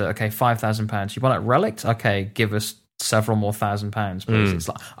Stratocaster. Okay, £5,000. You want it relicked? Okay, give us several more £1,000, please. It's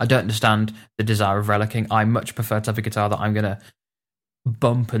like, I don't understand the desire of relicking. I much prefer to have a guitar that I'm going to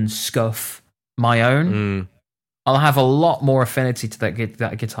bump and scuff my own. I'll have a lot more affinity to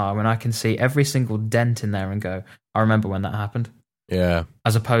that guitar when I can see every single dent in there and go, I remember when that happened. Yeah.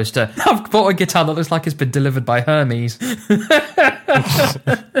 As opposed to, I've bought a guitar that looks like it's been delivered by Hermes.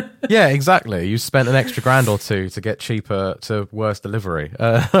 Yeah, exactly. You spent an extra $1,000 or $2 to get cheaper to worse delivery.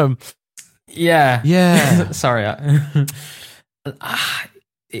 Yeah. Sorry.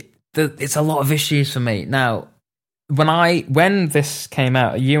 It's a lot of issues for me. Now, when this came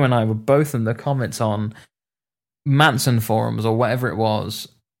out, you and I were both in the comments on Manson forums or whatever it was,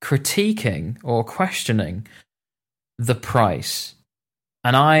 critiquing or questioning the price.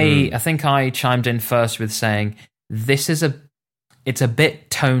 And I think I chimed in first with saying, it's a bit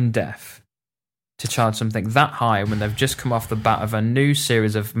tone deaf to charge something that high when they've just come off the bat of a new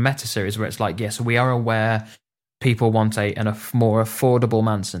series of meta series where it's like, yes, we are aware people want a more affordable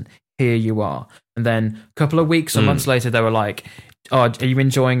Manson. Here you are. And then a couple of weeks or months later, they were like, oh, are you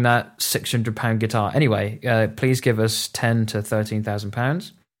enjoying that £600 guitar? Anyway, please give us £10,000 to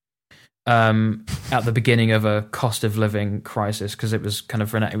 £13,000 at the beginning of a cost of living crisis, because it was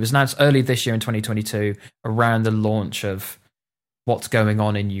announced early this year in 2022 around the launch of what's going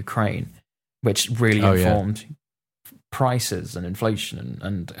on in Ukraine, which really informed prices and inflation,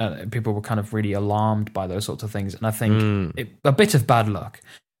 and people were kind of really alarmed by those sorts of things. And I think a bit of bad luck.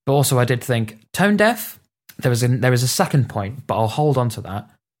 But also I did think tone deaf, there is a second point, but I'll hold on to that.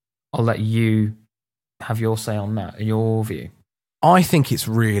 I'll let you have your say on that, your view. I think it's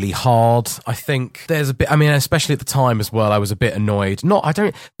really hard. I think there's a bit, I mean, especially at the time as well, I was a bit annoyed.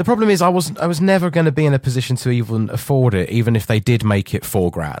 The problem is I was never going to be in a position to even afford it, even if they did make it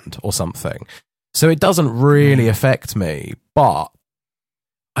 $4,000 or something. So it doesn't really affect me, but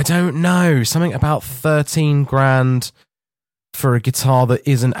I don't know, something about $13,000 for a guitar that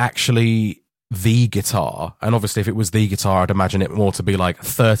isn't actually the guitar. And obviously if it was the guitar, I'd imagine it more to be like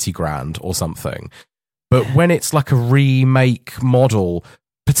 $30,000 or something. But when it's like a remake model,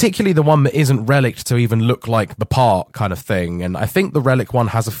 particularly the one that isn't relicked to even look like the part kind of thing, and I think the relic one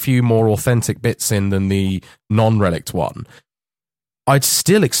has a few more authentic bits in than the non-relict one, I'd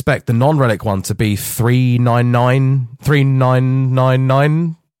still expect the non-relic one to be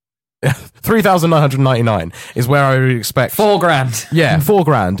 $3,999 is where I would expect $4,000. Yeah,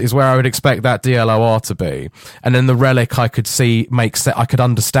 $4,000 is where I would expect that DLOR to be, and then the relic I could see I could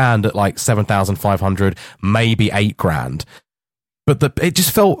understand at like 7,500, maybe $8,000, but it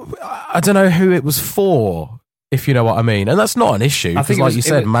just felt, I don't know who it was for, if you know what I mean, and that's not an issue because, like you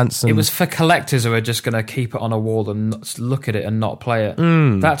said, Manson. It was for collectors who are just going to keep it on a wall and not look at it and not play it.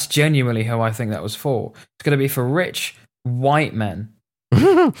 That's genuinely who I think that was for. It's going to be for rich white men.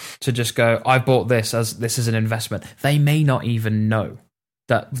 To just go, I bought this as this is an investment. They may not even know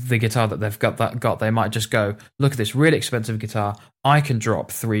that the guitar that they've got. They might just go, look at this really expensive guitar. I can drop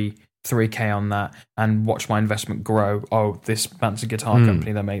 3K on that and watch my investment grow. Oh, this Manson guitar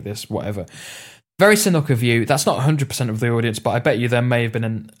company, they make this, whatever. Very cynical view. That's not 100% of the audience, but I bet you there may have been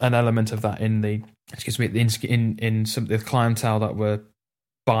an element of that in the in some of the clientele that were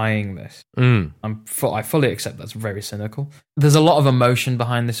buying this. I fully accept that's very cynical. There's a lot of emotion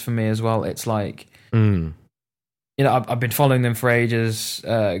behind this for me as well. It's like, you know, I've been following them for ages.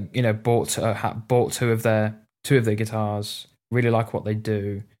 You know, bought two of their guitars. Really like what they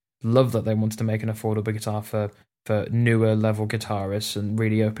do. Love that they wanted to make an affordable guitar for newer level guitarists and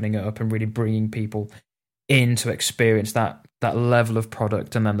really opening it up and really bringing people in to experience that level of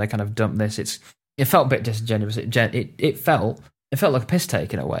product. And then they kind of dumped this. It felt a bit disingenuous. It felt like a piss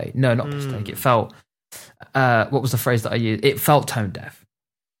take in a way. No, not piss take. It felt, what was the phrase that I used? It felt tone deaf.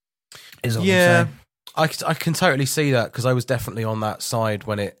 Is all I'm saying. I can totally see that because I was definitely on that side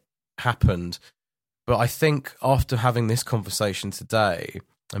when it happened. But I think after having this conversation today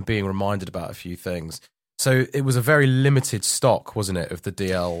and being reminded about a few things, so it was a very limited stock, wasn't it, of the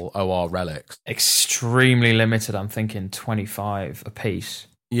DLOR relics? Extremely limited. I'm thinking 25 a piece.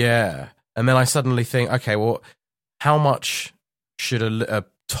 Yeah. And then I suddenly think, okay, well, how much should a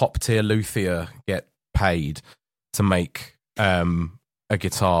top-tier luthier get paid to make a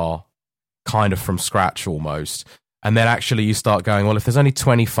guitar kind of from scratch almost? And then actually you start going, well, if there's only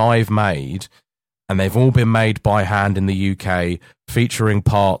 25 made and they've all been made by hand in the UK, featuring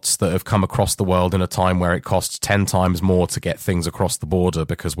parts that have come across the world in a time where it costs 10 times more to get things across the border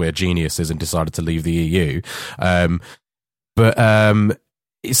because we're geniuses and decided to leave the EU. But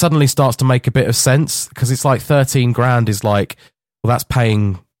it suddenly starts to make a bit of sense because it's like $13,000 is like, well, that's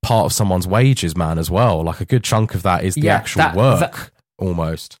paying part of someone's wages, man, as well. Like a good chunk of that is the actual work,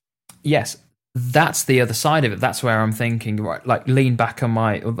 almost. Yes, that's the other side of it. That's where I'm thinking, right? Like lean back on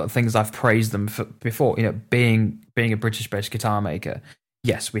the things I've praised them for before. You know, being a British-based guitar maker.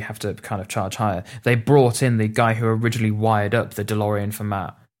 Yes, we have to kind of charge higher. They brought in the guy who originally wired up the DeLorean for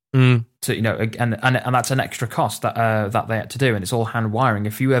Matt. To, you know, and that's an extra cost that they had to do, and it's all hand wiring.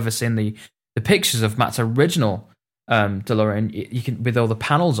 If you ever seen the pictures of Matt's original DeLorean, you can, with all the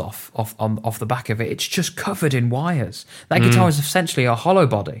panels off the back of it, it's just covered in wires. That guitar is essentially a hollow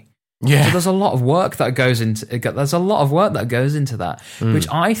body. Yeah. So there's a lot of work that goes into that, which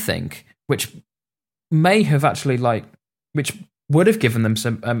I think, which may have actually which would have given them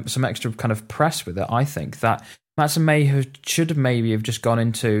some extra kind of press with it. I think that Manson should have maybe just gone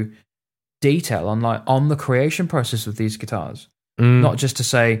into detail on the creation process of these guitars. Not just to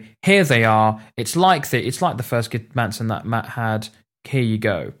say, here they are. It's like the first Manson that Matt had. Here you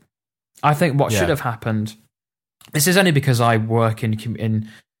go. I think what should have happened. This is only because I work in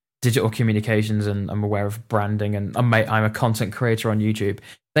digital communications and I'm aware of branding and I'm a content creator on YouTube.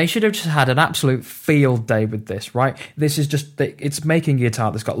 They should have just had an absolute field day with this, right? This is just it's making a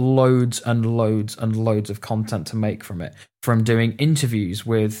guitar that's got loads and loads and loads of content to make from it. From doing interviews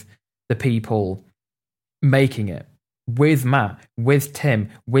with the people making it, with Matt, with Tim,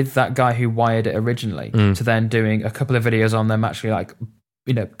 with that guy who wired it originally, to then doing a couple of videos on them actually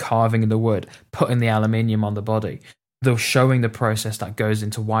carving in the wood, putting the aluminium on the body. they're showing the process that goes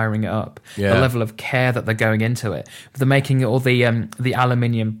into wiring it up, the Yeah. level of care that they're going into it. They're making all the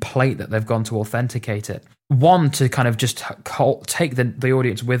aluminium plate that they've gone to authenticate it. One, to kind of just take the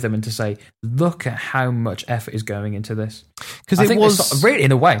audience with them and to say, look at how much effort is going into this. Because I it think was really,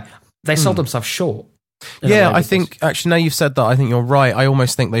 in a way, they sold themselves short. Yeah, I think, actually, now you've said that, I think you're right. I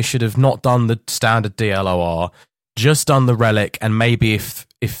almost think they should have not done the standard DLOR, just done the Relic, and maybe if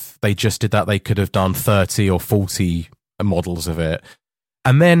they just did that, they could have done 30 or 40 models of it.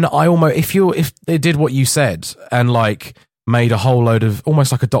 And then if they did what you said and like made a whole load of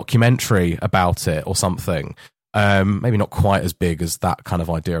almost like a documentary about it or something, maybe not quite as big as that kind of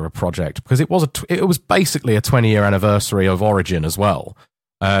idea of a project, because it was basically a 20-year anniversary of Origin as well.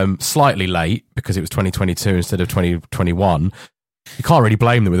 Slightly late because it was 2022 instead of 2021. You can't really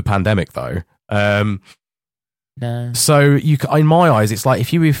blame them with the pandemic though. No. So in my eyes, it's like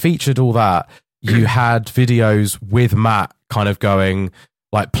if you featured all that, you had videos with Matt kind of going,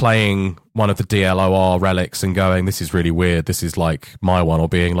 like playing one of the DLOR relics and going, this is really weird, this is like my one, or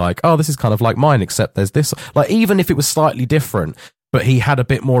being like, oh, this is kind of like mine, except there's this. Like, even if it was slightly different, but he had a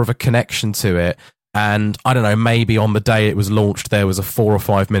bit more of a connection to it. And I don't know, maybe on the day it was launched, there was a 4 or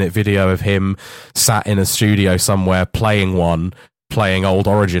 5 minute video of him sat in a studio somewhere playing old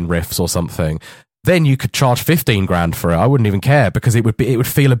Origin riffs or something. Then you could charge 15 grand for it. I wouldn't even care, because it would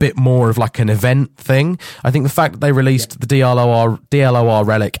feel a bit more of like an event thing. I think the fact that they released the DLOR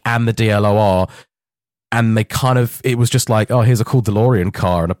Relic and the DLOR, and it was just like, oh, here's a cool DeLorean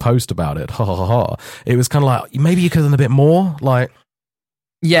car and a post about it. Ha ha ha ha. It was kind of like, maybe you could have done a bit more, like.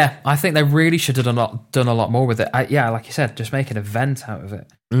 Yeah, I think they really should have done a lot more with it. Like you said, just make an event out of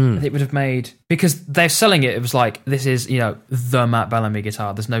it. It would have made, because they're selling it. It was like, this is, the Matt Bellamy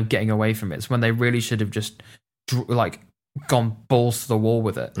guitar. There's no getting away from it. It's when they really should have just gone balls to the wall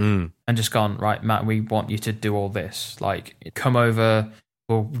with it and just gone, right, Matt, we want you to do all this. Like, come over.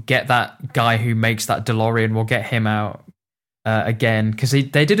 We'll get that guy who makes that DeLorean. We'll get him out. Again, because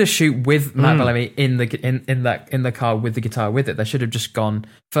they did a shoot with Matt Bellamy in the car with the guitar with it. They should have just gone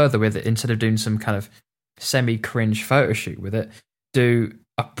further with it instead of doing some kind of semi-cringe photo shoot with it. Do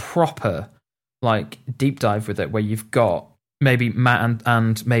a proper like deep dive with it, where you've got maybe Matt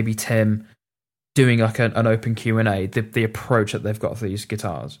and maybe Tim doing like an open Q&A. The approach that they've got for these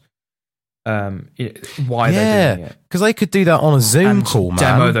guitars, why they're doing it, because they could do that on a Zoom and call, man.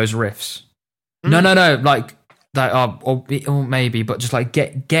 Demo those riffs. No, like. Or maybe, but just like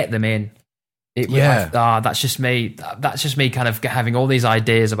get them in. That's just me. That's just me kind of having all these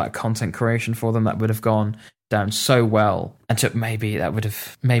ideas about content creation for them that would have gone down so well, and maybe that would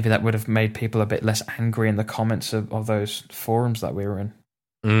have made people a bit less angry in the comments of those forums that we were in.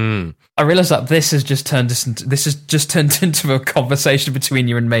 I realise that this has just turned into a conversation between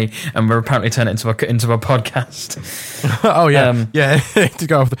you and me, and we're apparently turning it into a podcast. Oh yeah, to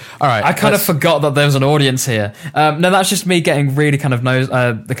go off. All right, I kind of forgot that there was an audience here. No, that's just me getting really kind of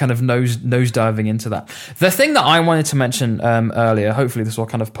nose diving into that. The thing that I wanted to mention earlier, hopefully this will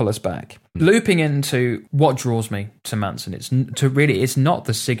kind of pull us back, looping into what draws me to Manson. It's not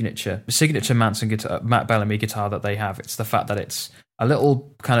the signature Manson guitar, Matt Bellamy guitar that they have. It's the fact that it's a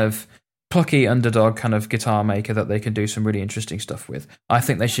little kind of plucky underdog kind of guitar maker that they can do some really interesting stuff with. I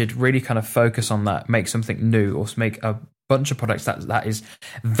think they should really kind of focus on that, make something new, or make a bunch of products that is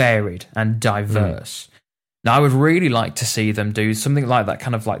varied and diverse. Now, I would really like to see them do something like that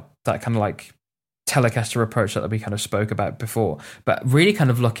kind of like Telecaster approach that we kind of spoke about before, but really kind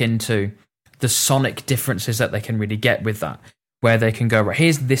of look into the sonic differences that they can really get with that, where they can go, right,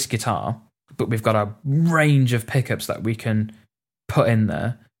 here's this guitar, but we've got a range of pickups that we can put in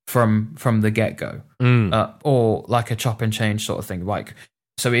there from the get-go, or like a chop and change sort of thing. Like,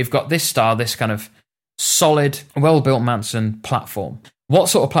 so we've got this style, this kind of solid, well-built Manson platform. What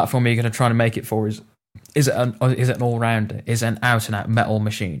sort of platform are you going to try to make it for? Is it an all-rounder? Is it an out-and-out metal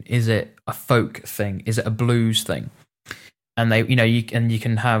machine? Is it a folk thing? Is it a blues thing? And you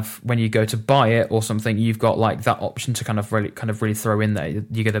can have, when you go to buy it or something, you've got like that option to kind of really throw in there.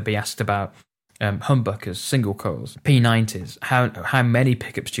 You're going to be asked about humbuckers, single coils, P90s. How many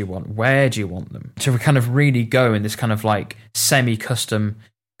pickups do you want? Where do you want them? To kind of really go in this kind of like semi-custom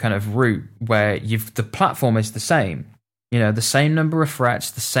kind of route, where the platform is the same. The same number of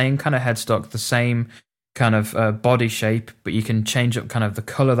frets, the same kind of headstock, the same kind of body shape, but you can change up kind of the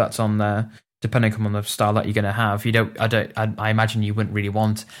color that's on there depending on the style that you're going to have. I imagine you wouldn't really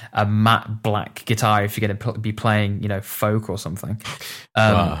want a matte black guitar if you're going to be playing, folk or something.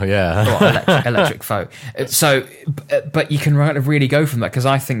 Or electric folk. So, but you can really go from that, because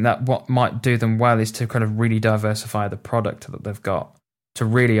I think that what might do them well is to kind of really diversify the product that they've got. to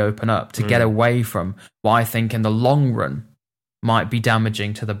really open up, to get away from what I think in the long run might be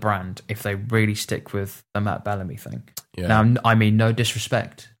damaging to the brand if they really stick with the Matt Bellamy thing. Yeah. Now, I mean, no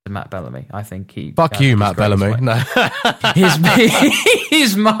disrespect to Matt Bellamy. I think he... Fuck you, Matt Bellamy. No.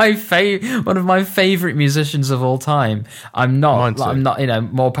 he's my one of my favourite musicians of all time. I'm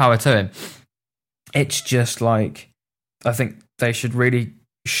not, more power to him. It's just like, I think they should really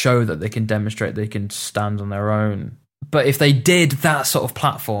show that they can demonstrate they can stand on their own. But if they did that sort of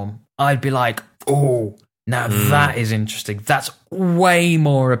platform, I'd be like, oh, now that is interesting. That's way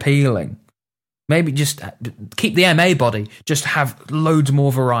more appealing. Maybe just keep the MA body, just have loads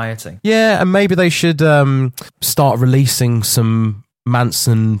more variety. Yeah, and maybe they should start releasing some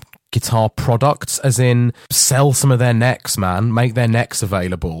Manson guitar products, as in sell some of their necks, man. Make their necks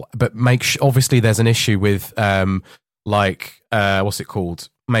available. But obviously there's an issue with, what's it called?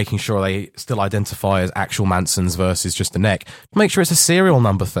 Making sure they still identify as actual Mansons versus just the neck. Make sure it's a serial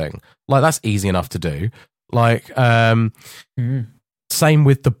number thing. Like, that's easy enough to do. Like, same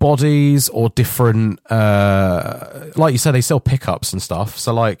with the bodies or different, like you said, they sell pickups and stuff.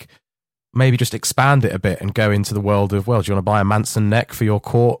 So, like, maybe just expand it a bit and go into the world of, well, do you want to buy a Manson neck for your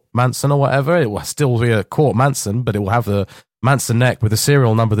Court Manson or whatever? It will still be a Court Manson, but it will have the Manson neck with a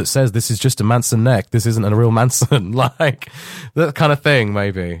serial number that says this is just a Manson neck. This isn't a real Manson. Like, that kind of thing,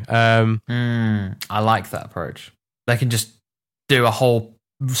 maybe. I like that approach. They can just do a whole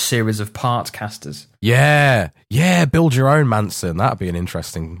series of part casters. Yeah, build your own Manson. That'd be an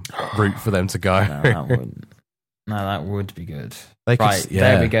interesting route for them to go. No, that wouldn't. No, that would be good.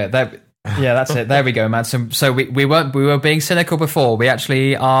 There we go. Yeah, that's it. There we go, man. So we were being cynical before. We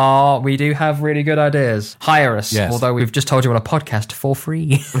actually are. We do have really good ideas. Hire us. Yes. Although we've just told you on a podcast for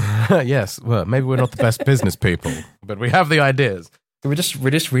free. Yes. Well, maybe we're not the best business people, but we have the ideas. We're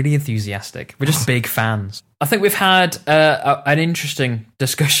just really enthusiastic. We're just big fans. I think we've had an interesting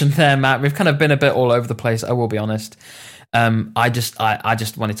discussion there, Matt. We've kind of been a bit all over the place. I will be honest. I just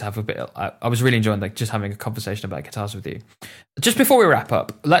wanted to have a bit. I was really enjoying just having a conversation about guitars with you. Just before we wrap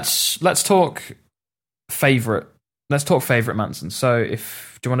up, let's talk favorite. Let's talk favorite Mansons. So, do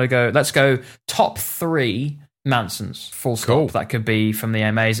you want to go? Let's go top 3 Mansons. Full stop. Cool. That could be from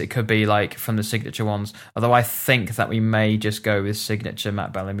the MAs. It could be like from the signature ones. Although I think that we may just go with signature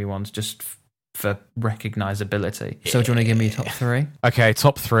Matt Bellamy ones, just for recognizability. So, do you want to give me your top 3? Okay,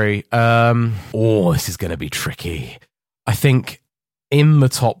 top 3. This is going to be tricky. I think in the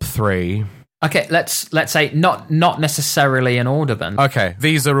top 3. Okay, let's say not necessarily in order then. Okay,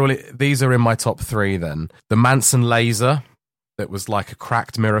 these are in my top 3 then. The Manson laser, that was like a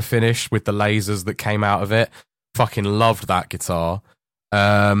cracked mirror finish with the lasers that came out of it. Fucking loved that guitar.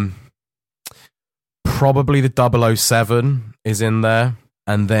 Probably the 007 is in there.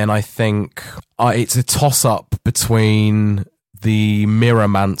 And then I think it's a toss-up between the Mirror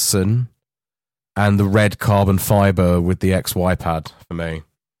Manson and the red carbon fiber with the XY pad for me.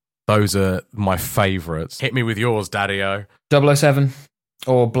 Those are my favourites. Hit me with yours, Daddy-O. 007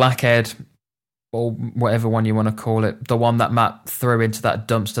 or Blackhead or whatever one you want to call it. The one that Matt threw into that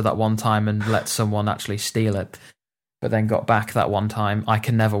dumpster that one time and let someone actually steal it, but then got back that one time. I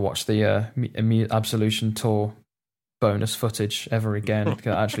can never watch the Absolution Tour bonus footage ever again. It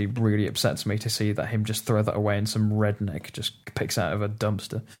actually really upsets me to see that him just throw that away and some redneck just picks out of a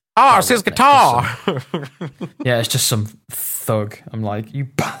dumpster. Oh, it's his guitar! Yeah, it's just some thug. I'm like, you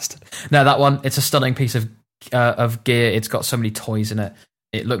bastard. No, that one, it's a stunning piece of gear. It's got so many toys in it.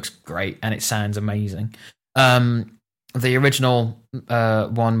 It looks great and it sounds amazing. The original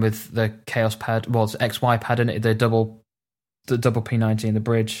one with the Chaos pad, well, it's XY pad in it, the double P90 in the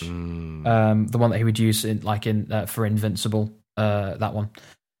bridge. The one that he would use for Invincible, that one.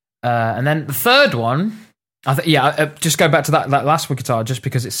 And then the third one, just go back to that last one guitar, just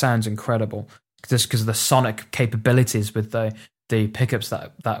because it sounds incredible. Just because of the sonic capabilities with the pickups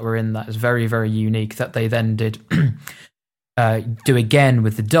that were in that is very, very unique. That they then did do again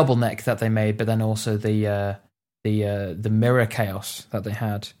with the double neck that they made, but then also the Mirror Chaos that they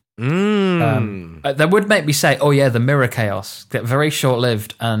had. That would make me say, oh yeah, the Mirror Chaos. Very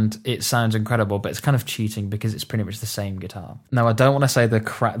short-lived, and it sounds incredible, but it's kind of cheating because it's pretty much the same guitar. Now, I don't want to say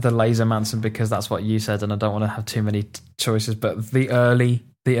the Laser Manson because that's what you said, and I don't want to have too many choices, but the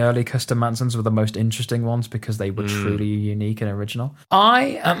early custom Mansons were the most interesting ones because they were truly unique and original.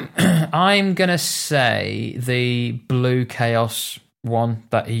 I'm gonna say the Blue Chaos one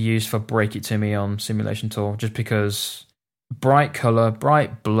that he used for Break It To Me on Simulation Tour, just because bright color,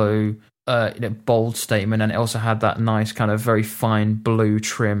 bright blue, bold statement, and it also had that nice kind of very fine blue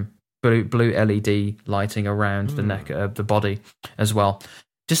trim, blue LED lighting around the neck of the body as well.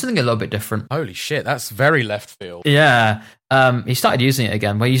 just something a little bit different. Holy shit, that's very left field. Yeah, he started using it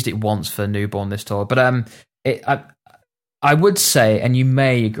again. Well, he used it once for Newborn this tour, but I would say, and you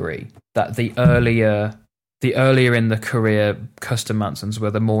may agree, that the earlier in the career custom Mansons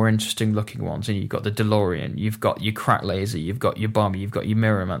were the more interesting looking ones. And you've got the DeLorean, you've got your Crack Laser, you've got your Bomber, you've got your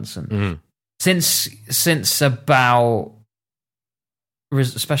Mirror Manson. Since about,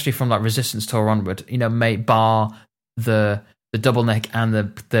 especially from like Resistance tour onward, bar the double neck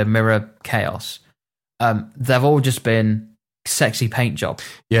and the Mirror Chaos, they've all just been sexy paint job.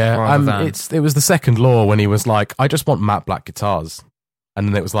 Yeah, it was the second law when he was like, I just want matte black guitars. And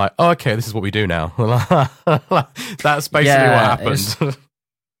then it was like, oh, okay, this is what we do now. That's basically what happened.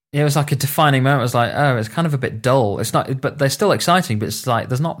 It was like a defining moment. It was like, oh, it's kind of a bit dull. It's not, but they're still exciting, but it's like,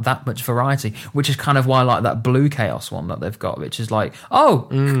 there's not that much variety, which is kind of why I like that Blue Chaos one that they've got, which is like, oh,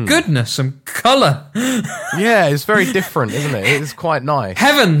 goodness, some colour. Yeah, it's very different, isn't it? It's quite nice.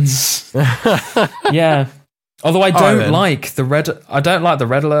 Heavens! Yeah. Although I don't like the red. I don't like the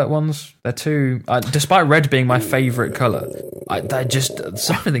red alert ones. They're too. Despite red being my favourite colour, they're just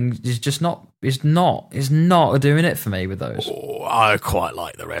something is not doing it for me with those. Oh, I quite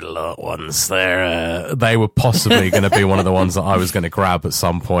like the red alert ones. They were possibly going to be one of the ones that I was going to grab at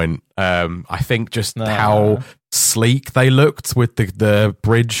some point. I think just how sleek they looked with the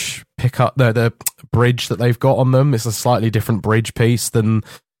bridge pickup, the bridge that they've got on them. It's a slightly different bridge piece than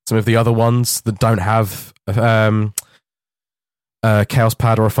some of the other ones that don't have Chaos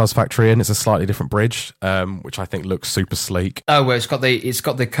Pad or a Fuzz Factory in. It's a slightly different bridge, which I think looks super sleek. Oh, well, it's got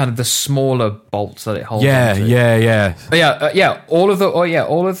the kind of the smaller bolts that it holds. Yeah. But all of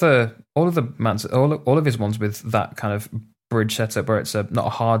his ones with that kind of bridge setup where it's not a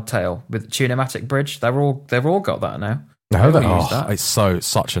hard tail with tunematic bridge. They've all got that now. It's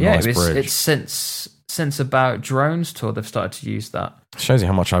such a nice bridge. It's since about Drones tour they've started to use that. Shows you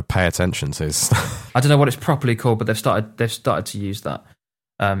how much I pay attention to. I don't know what it's properly called, but they've started to use that.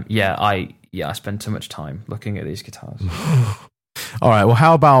 I spend too much time looking at these guitars. All right, well,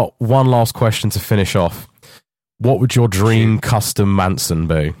 how about one last question to finish off? What would your dream custom Manson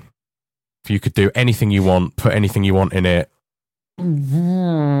be? If you could do anything you want, put anything you want in it.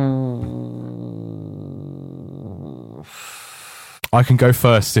 I can go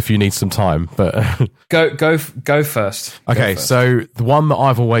first if you need some time, but go first. Okay, so the one that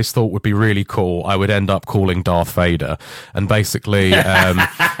I've always thought would be really cool, I would end up calling Darth Vader, and basically,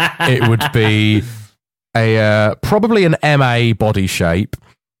 it would be probably an MA body shape,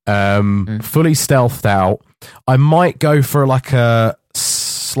 fully stealthed out. I might go for like a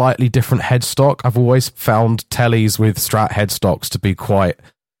slightly different headstock. I've always found tellies with Strat headstocks to be quite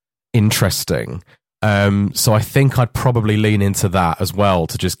interesting. So I think I'd probably lean into that as well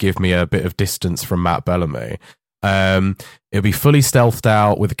to just give me a bit of distance from Matt Bellamy. It'll be fully stealthed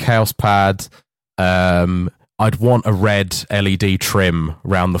out with a Chaos Pad. I'd want a red LED trim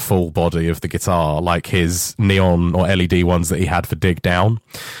around the full body of the guitar, like his neon or LED ones that he had for Dig Down.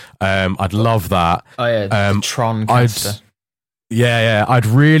 I'd love that. Oh yeah, the Tron caster. I'd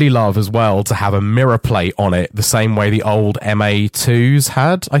really love as well to have a mirror plate on it, the same way the old MA2s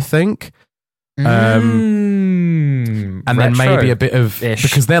had, I think. And then maybe a bit of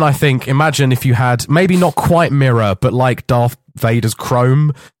because then I think imagine if you had maybe not quite mirror but like Darth Vader's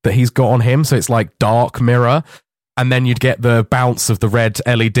chrome that he's got on him, so it's like dark mirror, and then you'd get the bounce of the red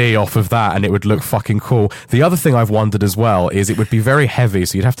LED off of that and it would look fucking cool. The other thing I've wondered as well is it would be very heavy,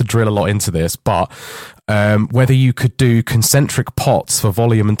 so you'd have to drill a lot into this, but whether you could do concentric pots for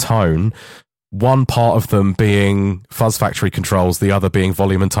volume and tone, one part of them being Fuzz Factory controls, the other being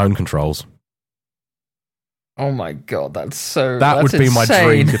volume and tone controls. Oh my god, that's would be my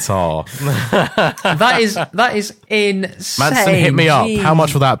dream guitar. that is insane. Manson, hit me up. How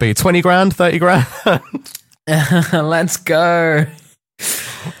much will that be? 20 grand? 30 grand? Let's go.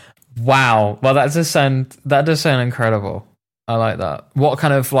 Wow. Well, that does sound incredible. I like that. What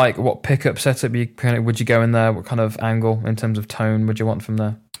kind of what pickup setup would you go in there? What kind of angle in terms of tone would you want from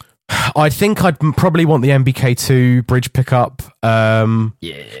there? I think I'd probably want the MBK2 bridge pickup.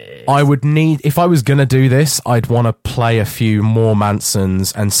 I would need, if I was going to do this, I'd want to play a few more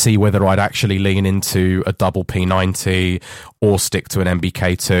Mansons and see whether I'd actually lean into a double P90 or stick to an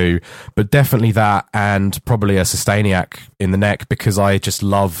MBK2. But definitely that, and probably a Sustainiac in the neck, because I just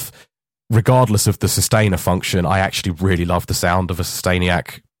love, regardless of the sustainer function, I actually really love the sound of a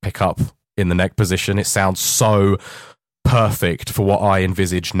Sustainiac pickup in the neck position. It sounds so perfect for what I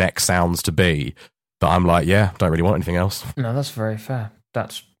envisage neck sounds to be that I'm like, yeah, don't really want anything else. No, that's very fair.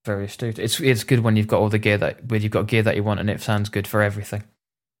 That's very astute. It's good when you've got all the gear that you want and it sounds good for everything,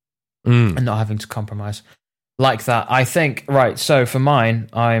 and not having to compromise. like that. I think, right, so for mine,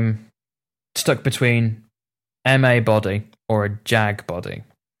 I'm stuck between MA body or a Jag body.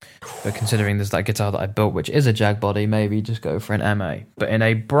 But considering there's that guitar that I built, which is a Jag body, maybe just go for an MA. But in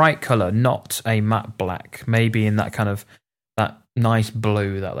a bright colour, not a matte black. Maybe in that kind of, that nice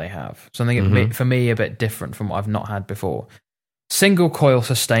blue that they have. Something, for me, a bit different from what I've not had before. Single coil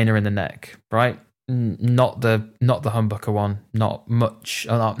sustainer in the neck, right? Not the humbucker one. Not much.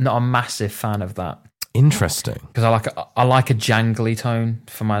 Not a massive fan of that. Interesting. Because I like a jangly tone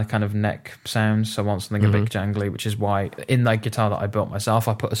for my kind of neck sounds. So I want something a bit jangly, which is why in that guitar that I built myself,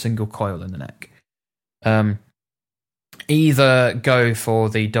 I put a single coil in the neck. Either go for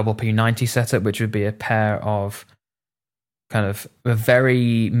the double P90 setup, which would be a pair of kind of a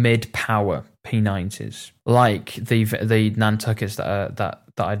very mid-power P90s, like the Nantuckets that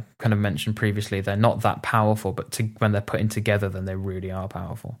I kind of mentioned previously. They're not that powerful, but when they're put in together, then they really are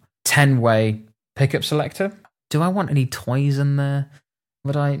powerful. 10-way pickup selector. Do I want any toys in there?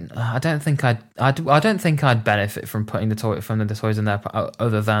 But I don't think I'd benefit from putting the toys in there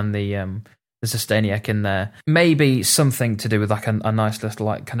other than the Sustainiac in there. Maybe something to do with like a nice little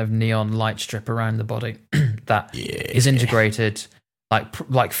like kind of neon light strip around the body that is integrated,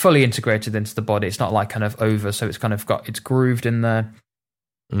 like fully integrated into the body. It's not like kind of over, so it's kind of it's grooved in there.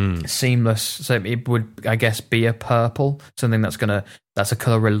 Seamless. So it would, I guess, be a purple, something that's a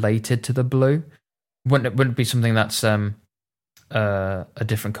color related to the blue. Wouldn't be something that's a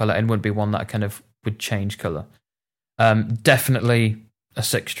different color, and wouldn't be one that kind of would change color. Definitely a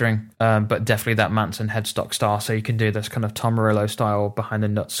 6-string, but definitely that Manson headstock star, so you can do this kind of Tom Morello style behind the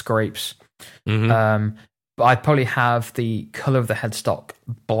nut scrapes. But I'd probably have the color of the headstock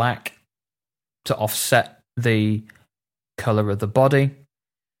black to offset the color of the body.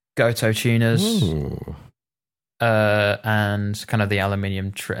 Goto tuners. And kind of the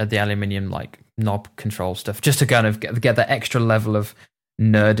aluminium like knob control stuff, just to kind of get that extra level of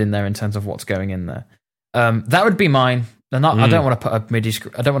nerd in there in terms of what's going in there. That would be mine. I don't want to put a MIDI.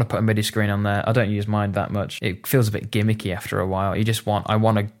 I don't want to put a MIDI screen on there. I don't use mine that much. It feels a bit gimmicky after a while. I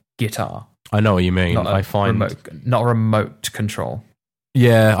want a guitar. I know what you mean. Not a remote control.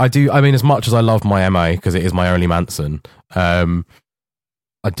 Yeah, I do. I mean, as much as I love my MA because it is my only Manson,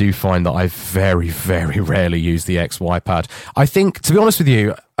 I do find that I very, very rarely use the XY pad. I think, to be honest with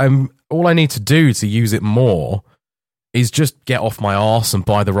you, all I need to do to use it more is just get off my arse and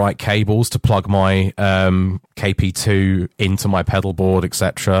buy the right cables to plug my KP2 into my pedal board,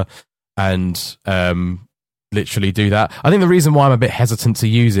 etc., and literally do that. I think the reason why I'm a bit hesitant to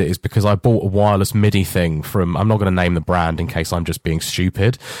use it is because I bought a wireless MIDI thing from, I'm not going to name the brand in case I'm just being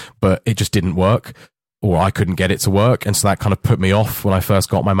stupid, but it just didn't work. Or I couldn't get it to work, and so that kind of put me off when I first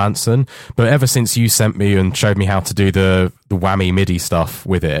got my Manson. But ever since you sent me and showed me how to do the whammy MIDI stuff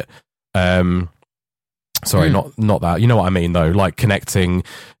with it, sorry, not that. You know what I mean, though. Like connecting.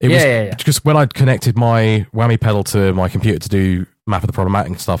 It was just when I'd connected my whammy pedal to my computer to do Map of the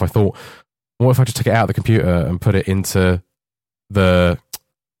Problematic stuff, I thought, what if I just took it out of the computer and put it into the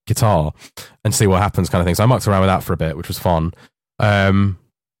guitar and see what happens, kind of thing. So I mucked around with that for a bit, which was fun. But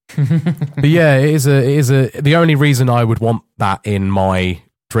yeah, it is the only reason I would want that in my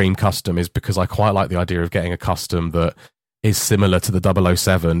dream custom is because I quite like the idea of getting a custom that is similar to the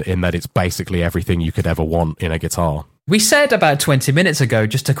 007 in that it's basically everything you could ever want in a guitar. We said about 20 minutes ago,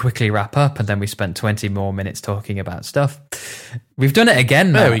 just to quickly wrap up, and then we spent 20 more minutes talking about stuff. We've done it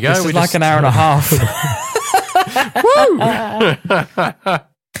again, Matt. There we go. This is like an hour and a half. Woo!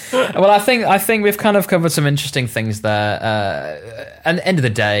 Well, I think we've kind of covered some interesting things there. And end of the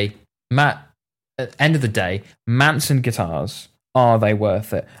day, Manson guitars, are they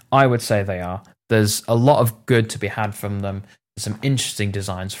worth it? I would say they are. There's a lot of good to be had from them. There's some interesting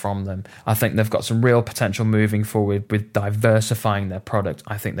designs from them. I think they've got some real potential moving forward with diversifying their product.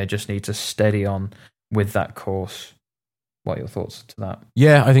 I think they just need to steady on with that course. What are your thoughts to that?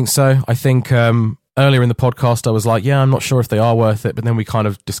 Yeah, I think so. I think earlier in the podcast, I was like, yeah, I'm not sure if they are worth it. But then we kind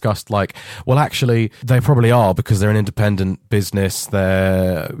of discussed like, well, actually, they probably are because they're an independent business.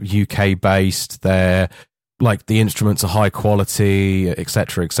 They're UK based. They're like the instruments are high quality,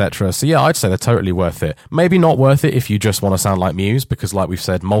 etc., etc. So yeah, I'd say they're totally worth it. Maybe not worth it if you just want to sound like Muse, because like we've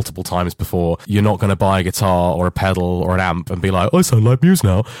said multiple times before, you're not going to buy a guitar or a pedal or an amp and be like, I sound like Muse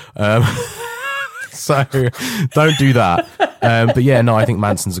now. So don't do that. But yeah, no, I think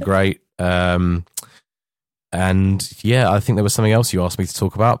Mansons are great. And yeah, I think there was something else you asked me to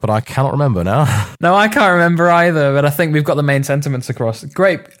talk about, but I cannot remember now. No, I can't remember either, but I think we've got the main sentiments across.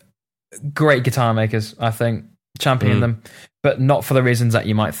 Great guitar makers, I think. Champion them, but not for the reasons that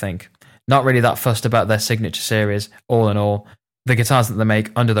you might think. Not really that fussed about their signature series, all in all. The guitars that they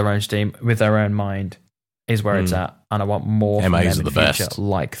make under their own steam, with their own mind, is where it's at, and I want more from MAs them are in the future best.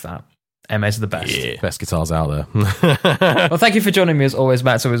 like that. MAs are the best. Yeah. Best guitars out there. Well, thank you for joining me as always,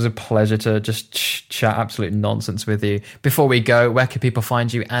 Matt. So it was a pleasure to just chat absolute nonsense with you. Before we go, where can people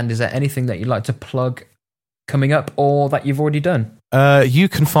find you? And is there anything that you'd like to plug coming up or that you've already done? You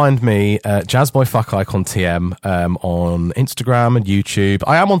can find me JazzboyFuckIconTM on Instagram and YouTube.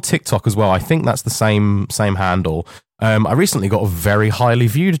 I am on TikTok as well. I think that's the same handle. I recently got a very highly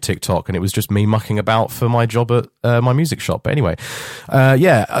viewed TikTok, and it was just me mucking about for my job at my music shop. But anyway, so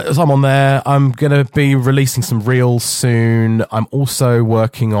I'm on there. I'm going to be releasing some reels soon. I'm also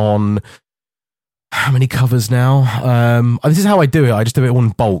working on how many covers now? This is how I do it. I just do it all in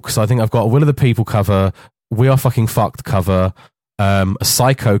bulk. So I think I've got a Will of the People cover, We Are Fucking Fucked cover, a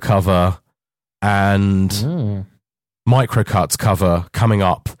Psycho cover, and Microcuts cover coming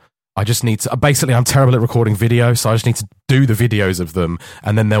up. I just need to, basically I'm terrible at recording video, so I just need to do the videos of them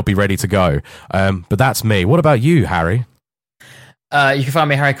and then they'll be ready to go. But that's me. What about you, Harry? You can find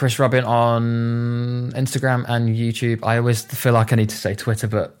me, Harry Chris Robin, on Instagram and YouTube. I always feel like I need to say Twitter,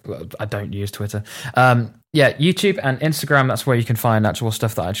 but I don't use Twitter. YouTube and Instagram, that's where you can find actual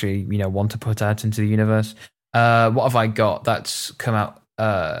stuff that I actually, want to put out into the universe. What have I got that's come out?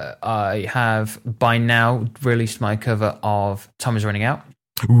 I have by now released my cover of Time Is Running Out.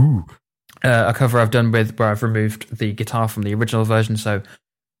 Ooh. A cover I've done where I've removed the guitar from the original version, so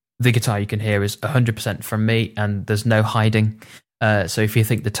the guitar you can hear is 100% from me, and there's no hiding. So if you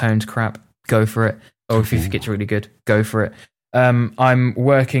think the tone's crap, go for it. Or if you think it's really good, go for it. I'm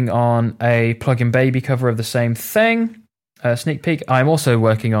working on a Plug-in Baby cover of the same thing, sneak peek. I'm also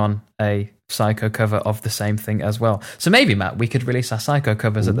working on a Psycho cover of the same thing as well. So maybe, Matt, we could release our Psycho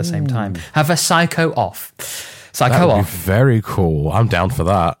covers at the same time. Have a Psycho off. That would be very cool. I'm down for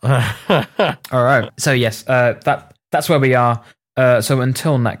that. All right. So yes, that's where we are. So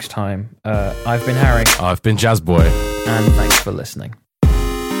until next time, I've been Harry. I've been Jazzboy. And thanks for listening.